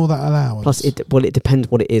 Who's using all that allowance? Plus, it depends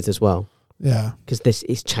what it is as well. Yeah. Because this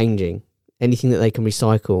is changing. Anything that they can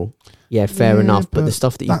recycle, fair enough. But the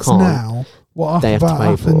stuff that you can't, now, what they have to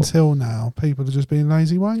pay up for. Until now, people are just being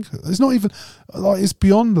lazy wankers. It's not even, like, it's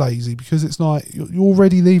beyond lazy, because it's like, you're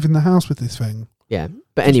already leaving the house with this thing. Yeah.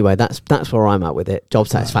 But anyway, that's where I'm at with it. Job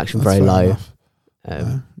satisfaction, very low.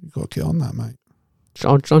 You've got to get on that, mate.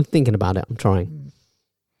 I'm thinking about it. I'm trying.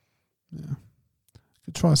 Yeah. You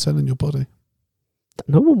could try selling your body.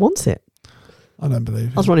 No one wants it. I don't believe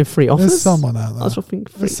it. I was running free offers. There's someone out there.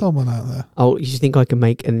 There's someone out there. Oh, you think I can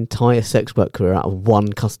make an entire sex work career out of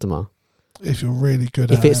one customer? If you're really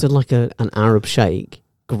good at it. If it's like an Arab sheikh,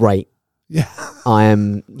 great. Yeah. I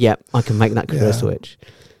can make that career switch.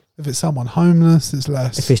 If it's someone homeless, it's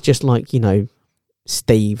less. If it's just like,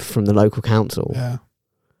 Steve from the local council. Yeah.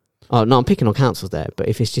 Oh, no, I'm picking on councils there, but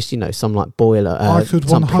if it's just, some like boiler, I could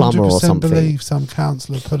some plumber or 100% something. believe some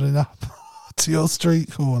councillor putting up to your street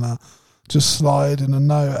corner, just sliding a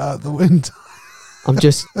note out the window. I'm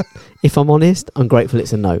just, if I'm honest, I'm grateful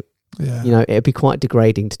it's a note. Yeah. It'd be quite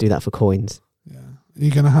degrading to do that for coins. Yeah.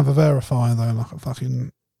 You're going to have a verifier, though, like a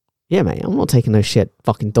fucking... Yeah, mate, I'm not taking those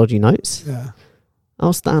fucking dodgy notes. Yeah.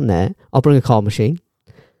 I'll stand there. I'll bring a card machine.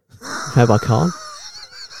 Pay by card.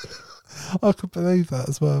 I could believe that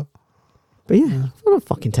as well. But I'm not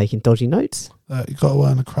fucking taking dodgy notes. You've got to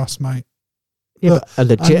earn a crust, mate. Yeah, but a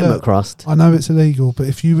legitimate crust. I know it's illegal, but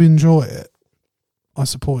if you enjoy it, I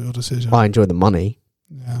support your decision. I enjoy the money.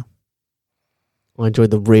 Yeah. I enjoy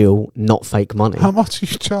the real, not fake money. How much are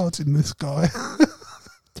you charging this guy?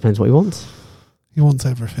 Depends what he wants. He wants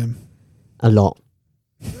everything. A lot.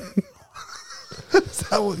 Is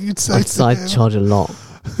that what you'd say? I'd charge a lot.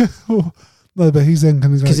 No, but he's then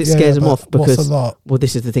going to go, because it scares them off. Because what's a lot? Well,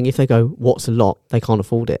 this is the thing. If they go, what's a lot? They can't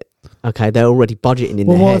afford it. Okay, they're already budgeting in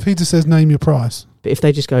their head. Well, what if he just says, name your price? But if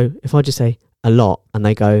they just go, if I just say a lot, and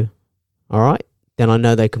they go, all right, then I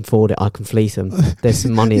know they can afford it. I can fleece them. There's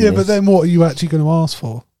some money in this. Yeah, but then what are you actually going to ask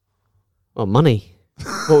for? Well, money.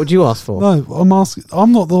 What would you ask for? No, I'm asking.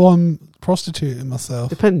 I'm not the one prostituting myself.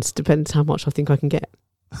 Depends how much I think I can get.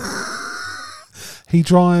 He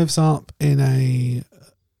drives up in a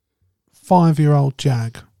 5-year-old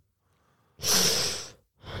Jag.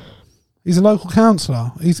 He's a local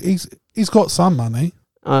councillor. He's got some money.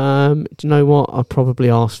 Do you know what? I probably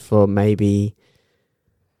asked for maybe.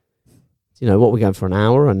 What we're going for, an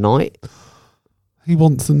hour, a night? He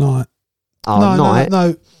wants a night. Oh, night?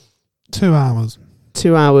 No. 2 hours.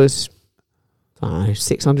 2 hours. I don't know,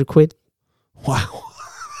 600 quid. Wow.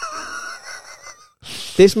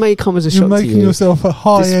 This may come as a shock to you. You're making yourself a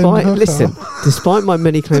high-end hooker. Listen, despite my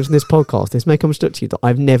many claims in this podcast, this may come as a shock to you that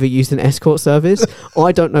I've never used an escort service.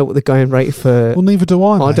 I don't know what the going rate for... Well, neither do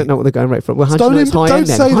I, mate. I don't know what the going rate for... Well, how do you know it's high-end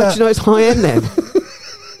then? How do you know it's high-end then?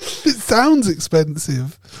 It sounds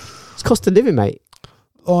expensive. It's cost of living, mate.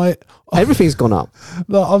 Everything's gone up.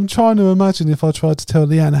 Look, I'm trying to imagine if I tried to tell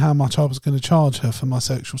Leanne how much I was going to charge her for my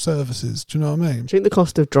sexual services. Do you know what I mean? Do you think the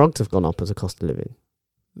cost of drugs have gone up as a cost of living?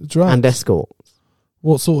 Drugs? And escort?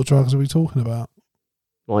 What sort of drugs are we talking about?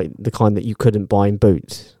 Like the kind that you couldn't buy in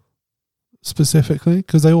Boots? Specifically?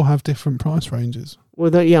 Because they all have different price ranges.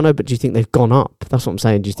 Well, I know, but do you think they've gone up? That's what I'm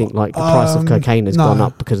saying. Do you think like the price of cocaine has gone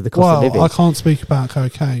up because of the cost of living? I can't speak about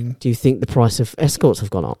cocaine. Do you think the price of escorts have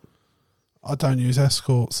gone up? I don't use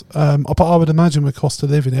escorts. But I would imagine with cost of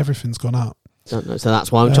living, everything's gone up. Don't know. So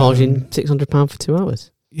that's why I'm charging £600 for 2 hours.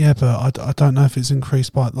 Yeah, but I don't know if it's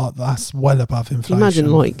increased by, like, that's well above inflation.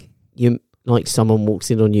 Imagine someone walks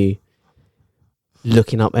in on you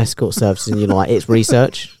looking up escort services and you're like, it's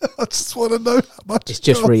research. I just want to know how much it's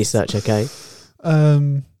just research, okay?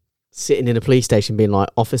 Sitting in a police station being like,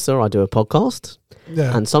 officer, I do a podcast.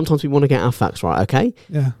 Yeah. And sometimes we want to get our facts right, okay?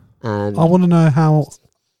 Yeah. And I want to know how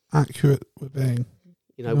accurate we're being.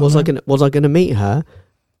 You know, was I going to meet her?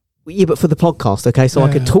 Yeah, but for the podcast, okay, so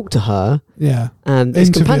I could talk to her. Yeah, and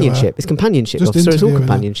it's companionship. It's companionship. Officer, it's all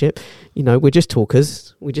companionship. You know, we're just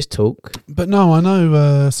talkers. We just talk. But no, I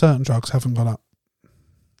know certain drugs haven't gone up.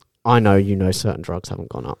 I know you know certain drugs haven't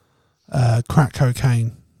gone up. Crack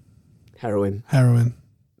cocaine, heroin,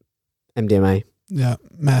 MDMA. Yeah,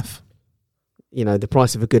 meth. You know, the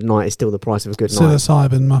price of a good night is still the price of a good night.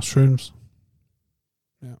 Psilocybin mushrooms.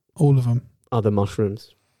 Yeah, all of them. Other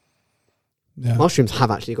mushrooms. Yeah. Mushrooms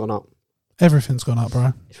have actually gone up. Everything's gone up,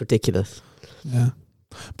 bro. It's ridiculous. Yeah.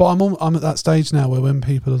 But I'm at that stage now where when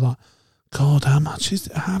people are like, God, how much is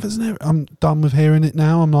it? I'm done with hearing it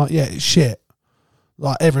now. I'm like, yeah, it's shit.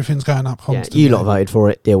 Like, everything's going up constantly. Yeah, you lot voted for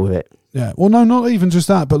it. Deal with it. Yeah. Well, no, not even just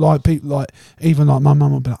that, but like people, like even like my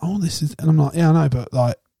mum will be like, oh, this is, and I'm like, yeah, I know, but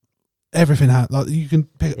like everything like you can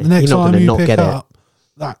pick the next time you pick up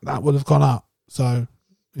that would have gone up. So,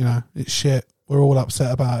 you know, it's shit. We're all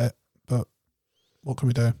upset about it, but what can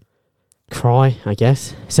we do? Cry, I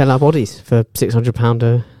guess. Sell our bodies for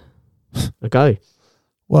 £600 a go.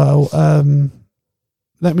 Well,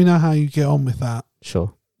 let me know how you get on with that.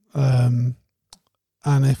 Sure.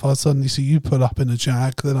 And if I suddenly see you pull up in a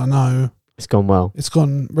Jag, then I know it's gone well. It's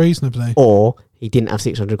gone reasonably. Or he didn't have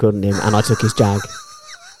 600 quid on him, and I took his Jag.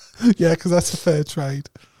 Yeah, because that's a fair trade.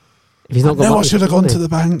 If he's not got, I should have gone to the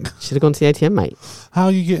bank. Should have gone to the ATM, mate. How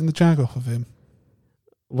are you getting the Jag off of him?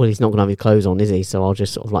 Well, he's not going to have his clothes on, is he? So I'll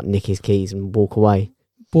just sort of like nick his keys and walk away.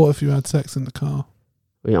 What if you had sex in the car?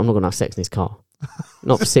 I'm not going to have sex in his car.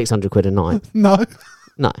 Not for 600 quid a night. No.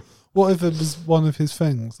 No. What if it was one of his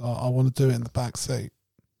things? I want to do it in the back seat.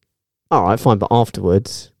 All right, fine. But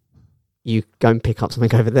afterwards, you go and pick up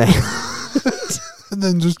something over there. And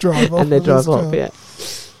then just drive off. And then drive off, yeah.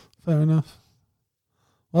 Fair enough.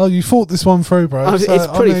 Well, you thought this one through, bro. It's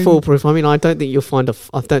pretty foolproof. I mean, I don't think you'll find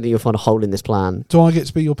a hole in this plan. Do I get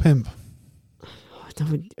to be your pimp?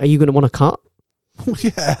 Are you going to want to cut?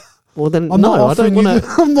 Yeah. Well, then I don't want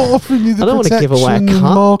to. I'm not offering you the protection and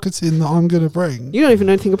marketing that I'm going to bring. You don't even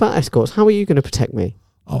know anything about escorts. How are you going to protect me?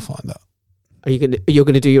 I'll find out. You're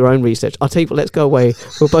going to do your own research. I'll tell you what, let's go away.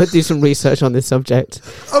 We'll both do some research on this subject.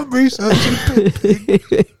 I'm researching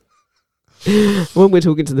pimping. When we're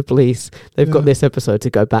talking to the police, they've got this episode to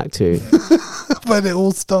go back to. When it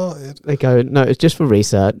all started. They go, no, it's just for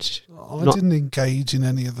research. I didn't engage in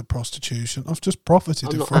any of the prostitution. I've just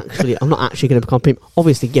profited from it. I'm not actually going to become a pimp.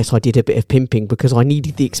 Obviously, yes, I did a bit of pimping because I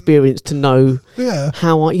needed the experience to know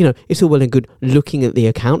how it's all well and good looking at the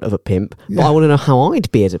account of a pimp, but I want to know how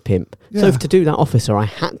I'd be as a pimp. Yeah. So to do that, officer, I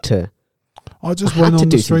had to. I just went on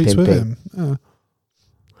the streets with him. Yeah.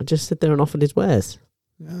 I just sit there and offered his wares.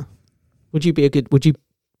 Yeah. Would you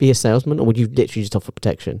be a salesman, or would you literally just offer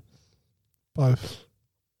protection? Both.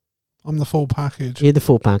 I'm the full package. You're the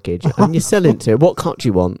full package. And you're selling to it. What cut do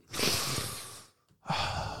you want?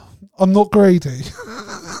 I'm not greedy.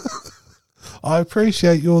 I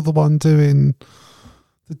appreciate you're the one doing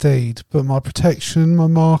the deed, but my protection, my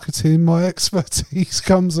marketing, my expertise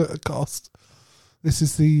comes at a cost. This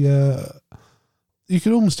is the... you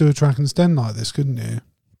could almost do a Dragon's Den like this, couldn't you?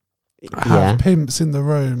 Have pimps in the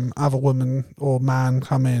room, have a woman or man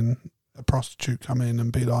come in, a prostitute come in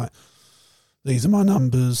and be like, these are my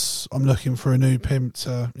numbers. I'm looking for a new pimp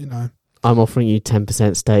to, I'm offering you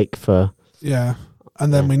 10% stake for... Yeah.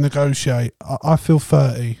 And then we negotiate. I feel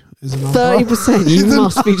 30 is a number. 30%? You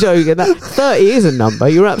must be joking. That 30 is a number.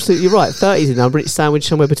 You're absolutely right. 30 is a number. It's sandwiched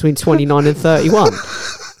somewhere between 29 and 31.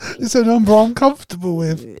 It's a number I'm comfortable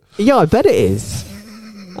with. Yeah, I bet it is.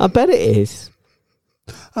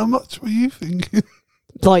 How much were you thinking?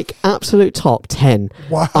 Like, absolute top 10.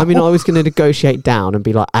 Wow. I mean, I was going to negotiate down and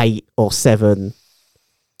be like 8 or 7.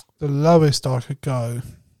 The lowest I could go.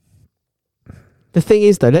 The thing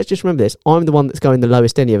is, though, let's just remember this. I'm the one that's going the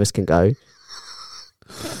lowest any of us can go.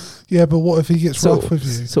 Yeah, but what if he gets rough with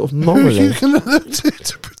you? Sort of morally. Who are you going to look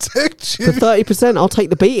to protect you? For 30%, I'll take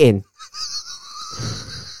the beating.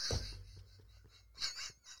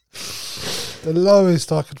 The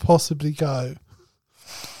lowest I could possibly go.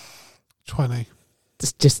 20.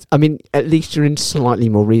 It's just, I mean, at least you're in slightly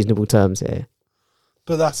more reasonable terms here.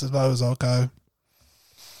 But that's as low as I'll go.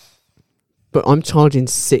 But I'm charging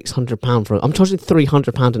 £600 for it. I'm charging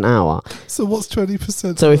 £300 an hour. So what's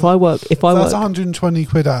 20%? So if I work, that's 120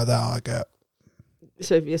 quid out of that I get.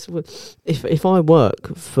 So if I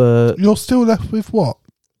work for, you're still left with what?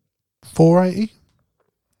 480.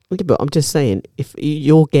 Yeah, but I'm just saying, if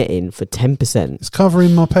you're getting for 10%, it's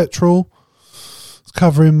covering my petrol. It's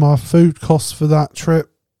covering my food costs for that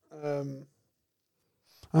trip.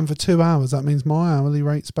 And for 2 hours, that means my hourly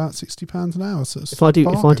rate's about £60 an hour. So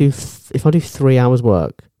if I do 3 hours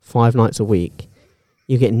work, 5 nights a week,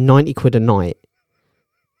 you get 90 quid a night.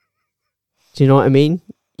 Do you know what I mean?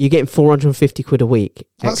 You're getting 450 quid a week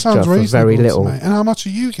extra sounds for very little. And how much are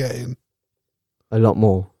you getting? A lot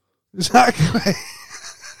more. Exactly.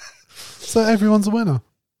 So everyone's a winner.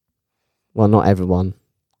 Well, not everyone.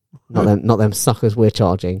 Not them suckers we're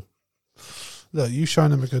charging. Look, you've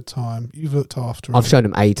shown them a good time. You've looked after them. I've shown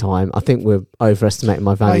them a time. I think we're overestimating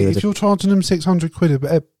my value. Mate, if you're charging them 600 quid, you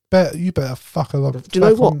better fuck a lot of. Do you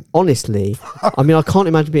know what? Honestly, I mean, I can't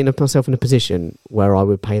imagine being myself in a position where I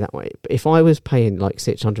would pay that way. But if I was paying like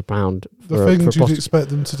 £600, the things you'd expect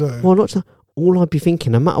them to do. Well, not all I'd be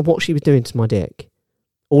thinking, no matter what she was doing to my dick,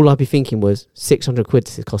 all I'd be thinking was 600 quid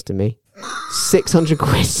this is costing me. 600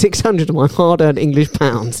 quid, 600 of my hard-earned English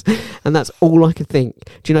pounds, and that's all I could think.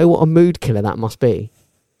 Do you know what a mood killer that must be?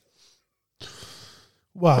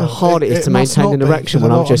 Well, how hard it is to maintain an erection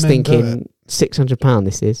when I'm just thinking £600.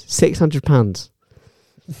 This is £600.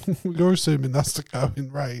 You're assuming that's the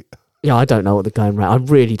going rate. Yeah, I don't know what the going rate. I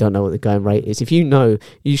really don't know what the going rate is. If you know,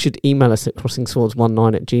 you should email us at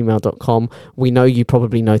crossingswords19@gmail.com. We know you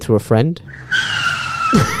probably know through a friend.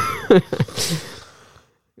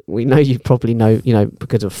 We know you probably know,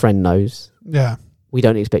 because a friend knows. Yeah. We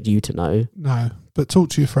don't expect you to know. No, but talk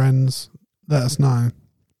to your friends. Let us know.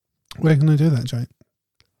 Where can they do that, Jake?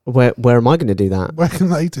 Where am I going to do that? Where can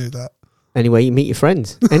they do that? Anywhere you meet your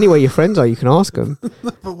friends. Anywhere your friends are, you can ask them.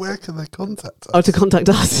 But where can they contact us? Oh, to contact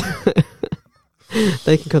us.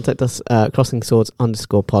 They can contact us,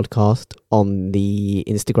 crossingswords_podcast on the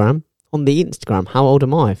Instagram. On the Instagram. How old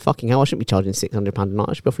am I? Fucking hell, I shouldn't be charging £600 a night.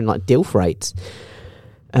 I should be offering like DILF rates.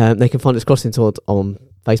 They can find us Crossing Swords on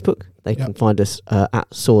Facebook. They can find us at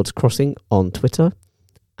Swords Crossing on Twitter.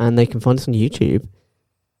 And they can find us on YouTube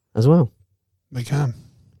as well. They can.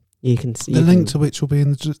 You can see the link to which will be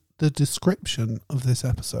in the description of this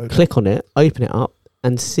episode. Click on it, open it up,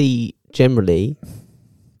 and see generally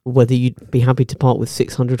whether you'd be happy to part with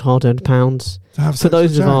 600 hard-earned pounds. For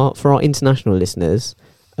those for our international listeners,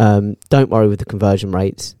 don't worry with the conversion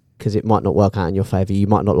rates, because it might not work out in your favour. You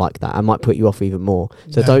might not like that. I might put you off even more.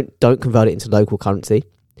 So don't convert it into local currency.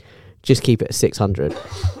 Just keep it at 600.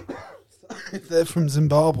 If they're from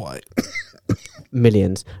Zimbabwe.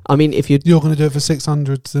 Millions. I mean, if you're going to do it for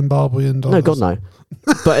 600 Zimbabwean dollars. No, God, no.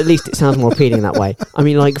 But at least it sounds more appealing that way. I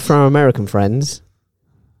mean, like for our American friends,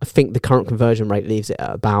 I think the current conversion rate leaves it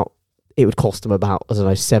at about, it would cost them about, I don't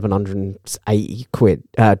know, 780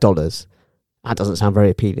 dollars. That doesn't sound very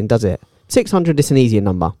appealing, does it? 600 is an easier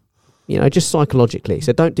number, just psychologically.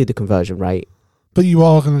 So don't do the conversion rate. But you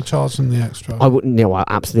are going to charge them the extra. I wouldn't.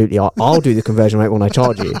 Absolutely. I'll do the conversion rate when I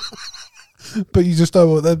charge you. But you just don't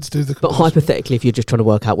want them to do the conversion. But hypothetically, if you're just trying to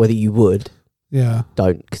work out whether you would,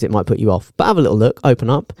 don't, because it might put you off. But have a little look, open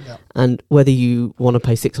up, and whether you want to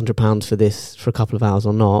pay £600 for this for a couple of hours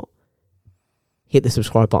or not, hit the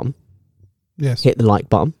subscribe button. Yes. Hit the like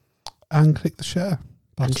button. And click the share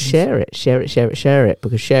button. And share it,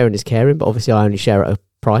 because sharing is caring, but obviously I only share at a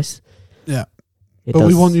price. Yeah.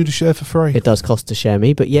 We want you to share for free. It does cost to share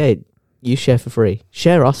me, but yeah, you share for free.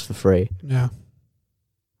 Share us for free. Yeah.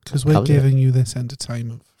 Because we're giving you this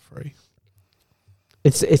entertainment for free.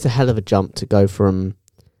 It's a hell of a jump to go from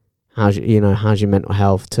how's your mental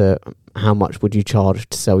health to how much would you charge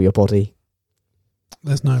to sell your body.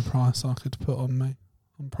 There's no price I could put on me.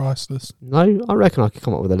 I'm priceless. No, I reckon I could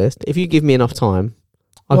come up with a list. If you give me enough time,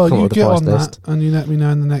 I can come up with a price list. And you let me know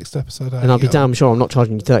in the next episode. And I'll be damn sure I'm not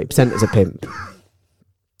charging you 30% as a pimp.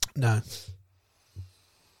 No.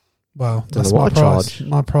 Well, that's my price.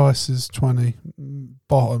 My price is 20.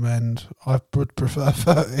 Bottom end. I would prefer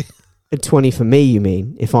 30. 20 for me, you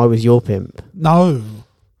mean? If I was your pimp? No.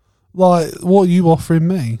 Like, what are you offering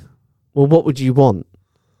me? Well, what would you want?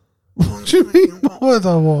 What do you mean? What would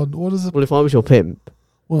I want? What is it? Well, if I was your pimp,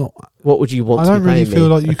 what would you want? I don't really feel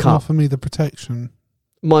like you can offer me the protection.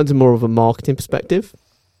 Mine's more of a marketing perspective.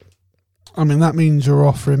 I mean, that means you're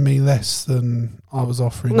offering me less than I was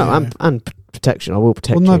offering you. No, and protection. I will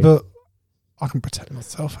protect you. Well, no, but I can protect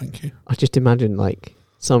myself, thank you. I just imagine, like,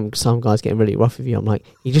 some guys getting really rough with you. I'm like,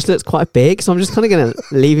 he just looks quite big, so I'm just kind of going to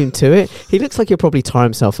leave him to it. He looks like he'll probably tire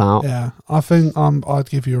himself out. Yeah, I think I'd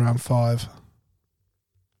give you around 5.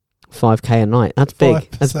 5k a night. That's big.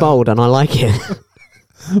 5%. That's bold, and I like it.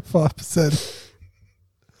 5%.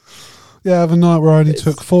 Yeah, I have a night where I only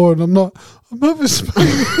took 4, and I'm not this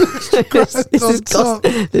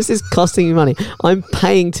is costing you money. I'm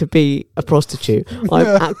paying to be a prostitute. I'm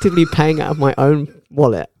actively paying out of my own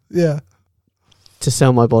wallet. Yeah. To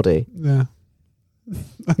sell my body. Yeah.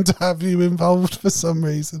 and to have you involved for some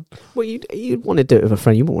reason. Well, you'd want to do it with a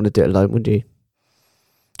friend. You wouldn't want to do it alone, would you?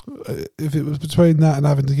 If it was between that and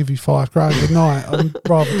having to give you $5,000 a night, I'd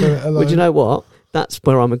rather do it alone. Well, do you know what? That's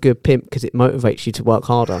where I'm a good pimp, because it motivates you to work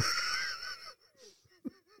harder.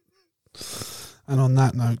 And on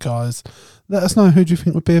that note, guys, let us know who do you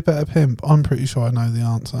think would be a better pimp. I'm pretty sure I know the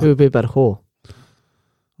answer. Who would be a better whore?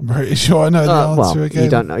 I'm pretty sure I know the answer again. You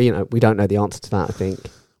don't know. We don't know the answer to that, I think.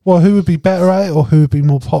 Well, who would be better at it, or who would be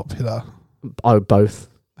more popular? Oh, both.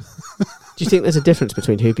 Do you think there's a difference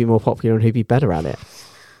between who'd be more popular and who'd be better at it?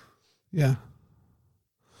 Yeah.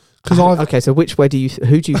 Okay, so which way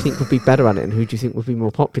who do you think would be better at it, and who do you think would be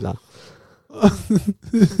more popular?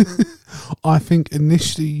 I think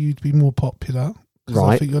initially you'd be more popular.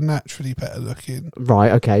 Right. I think you're naturally better looking.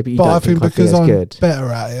 Right, okay, but I think because I'm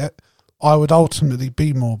better at it, I would ultimately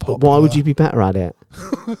be more popular. But why would you be better at it?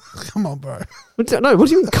 Come on, bro. No, what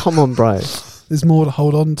do you mean, come on, bro? There's more to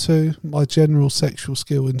hold on to. My general sexual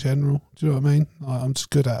skill in general. Do you know what I mean? I'm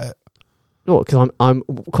just good at it. What? Because I'm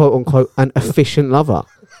quote unquote an efficient lover.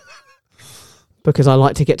 Because I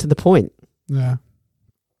like to get to the point. Yeah.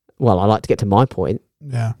 Well, I like to get to my point.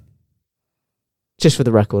 Yeah. Just for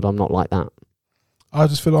the record, I'm not like that. I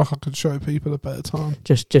just feel like I could show people a better time.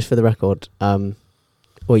 Just for the record,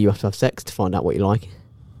 or you have to have sex to find out what you like.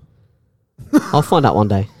 I'll find out one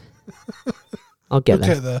day. I'll get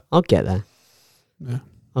there. I'll get there. Yeah.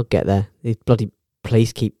 I'll get there. These bloody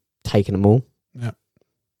police keep taking them all. Yeah.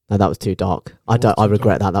 No, that was too dark. I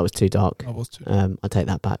regret that. That was too dark. That was too dark. I take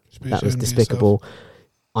that back. That was despicable.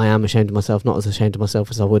 I am ashamed of myself, not as ashamed of myself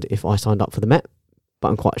as I would if I signed up for the Met, but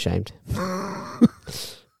I'm quite ashamed.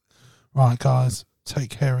 Right, guys.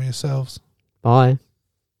 Take care of yourselves. Bye.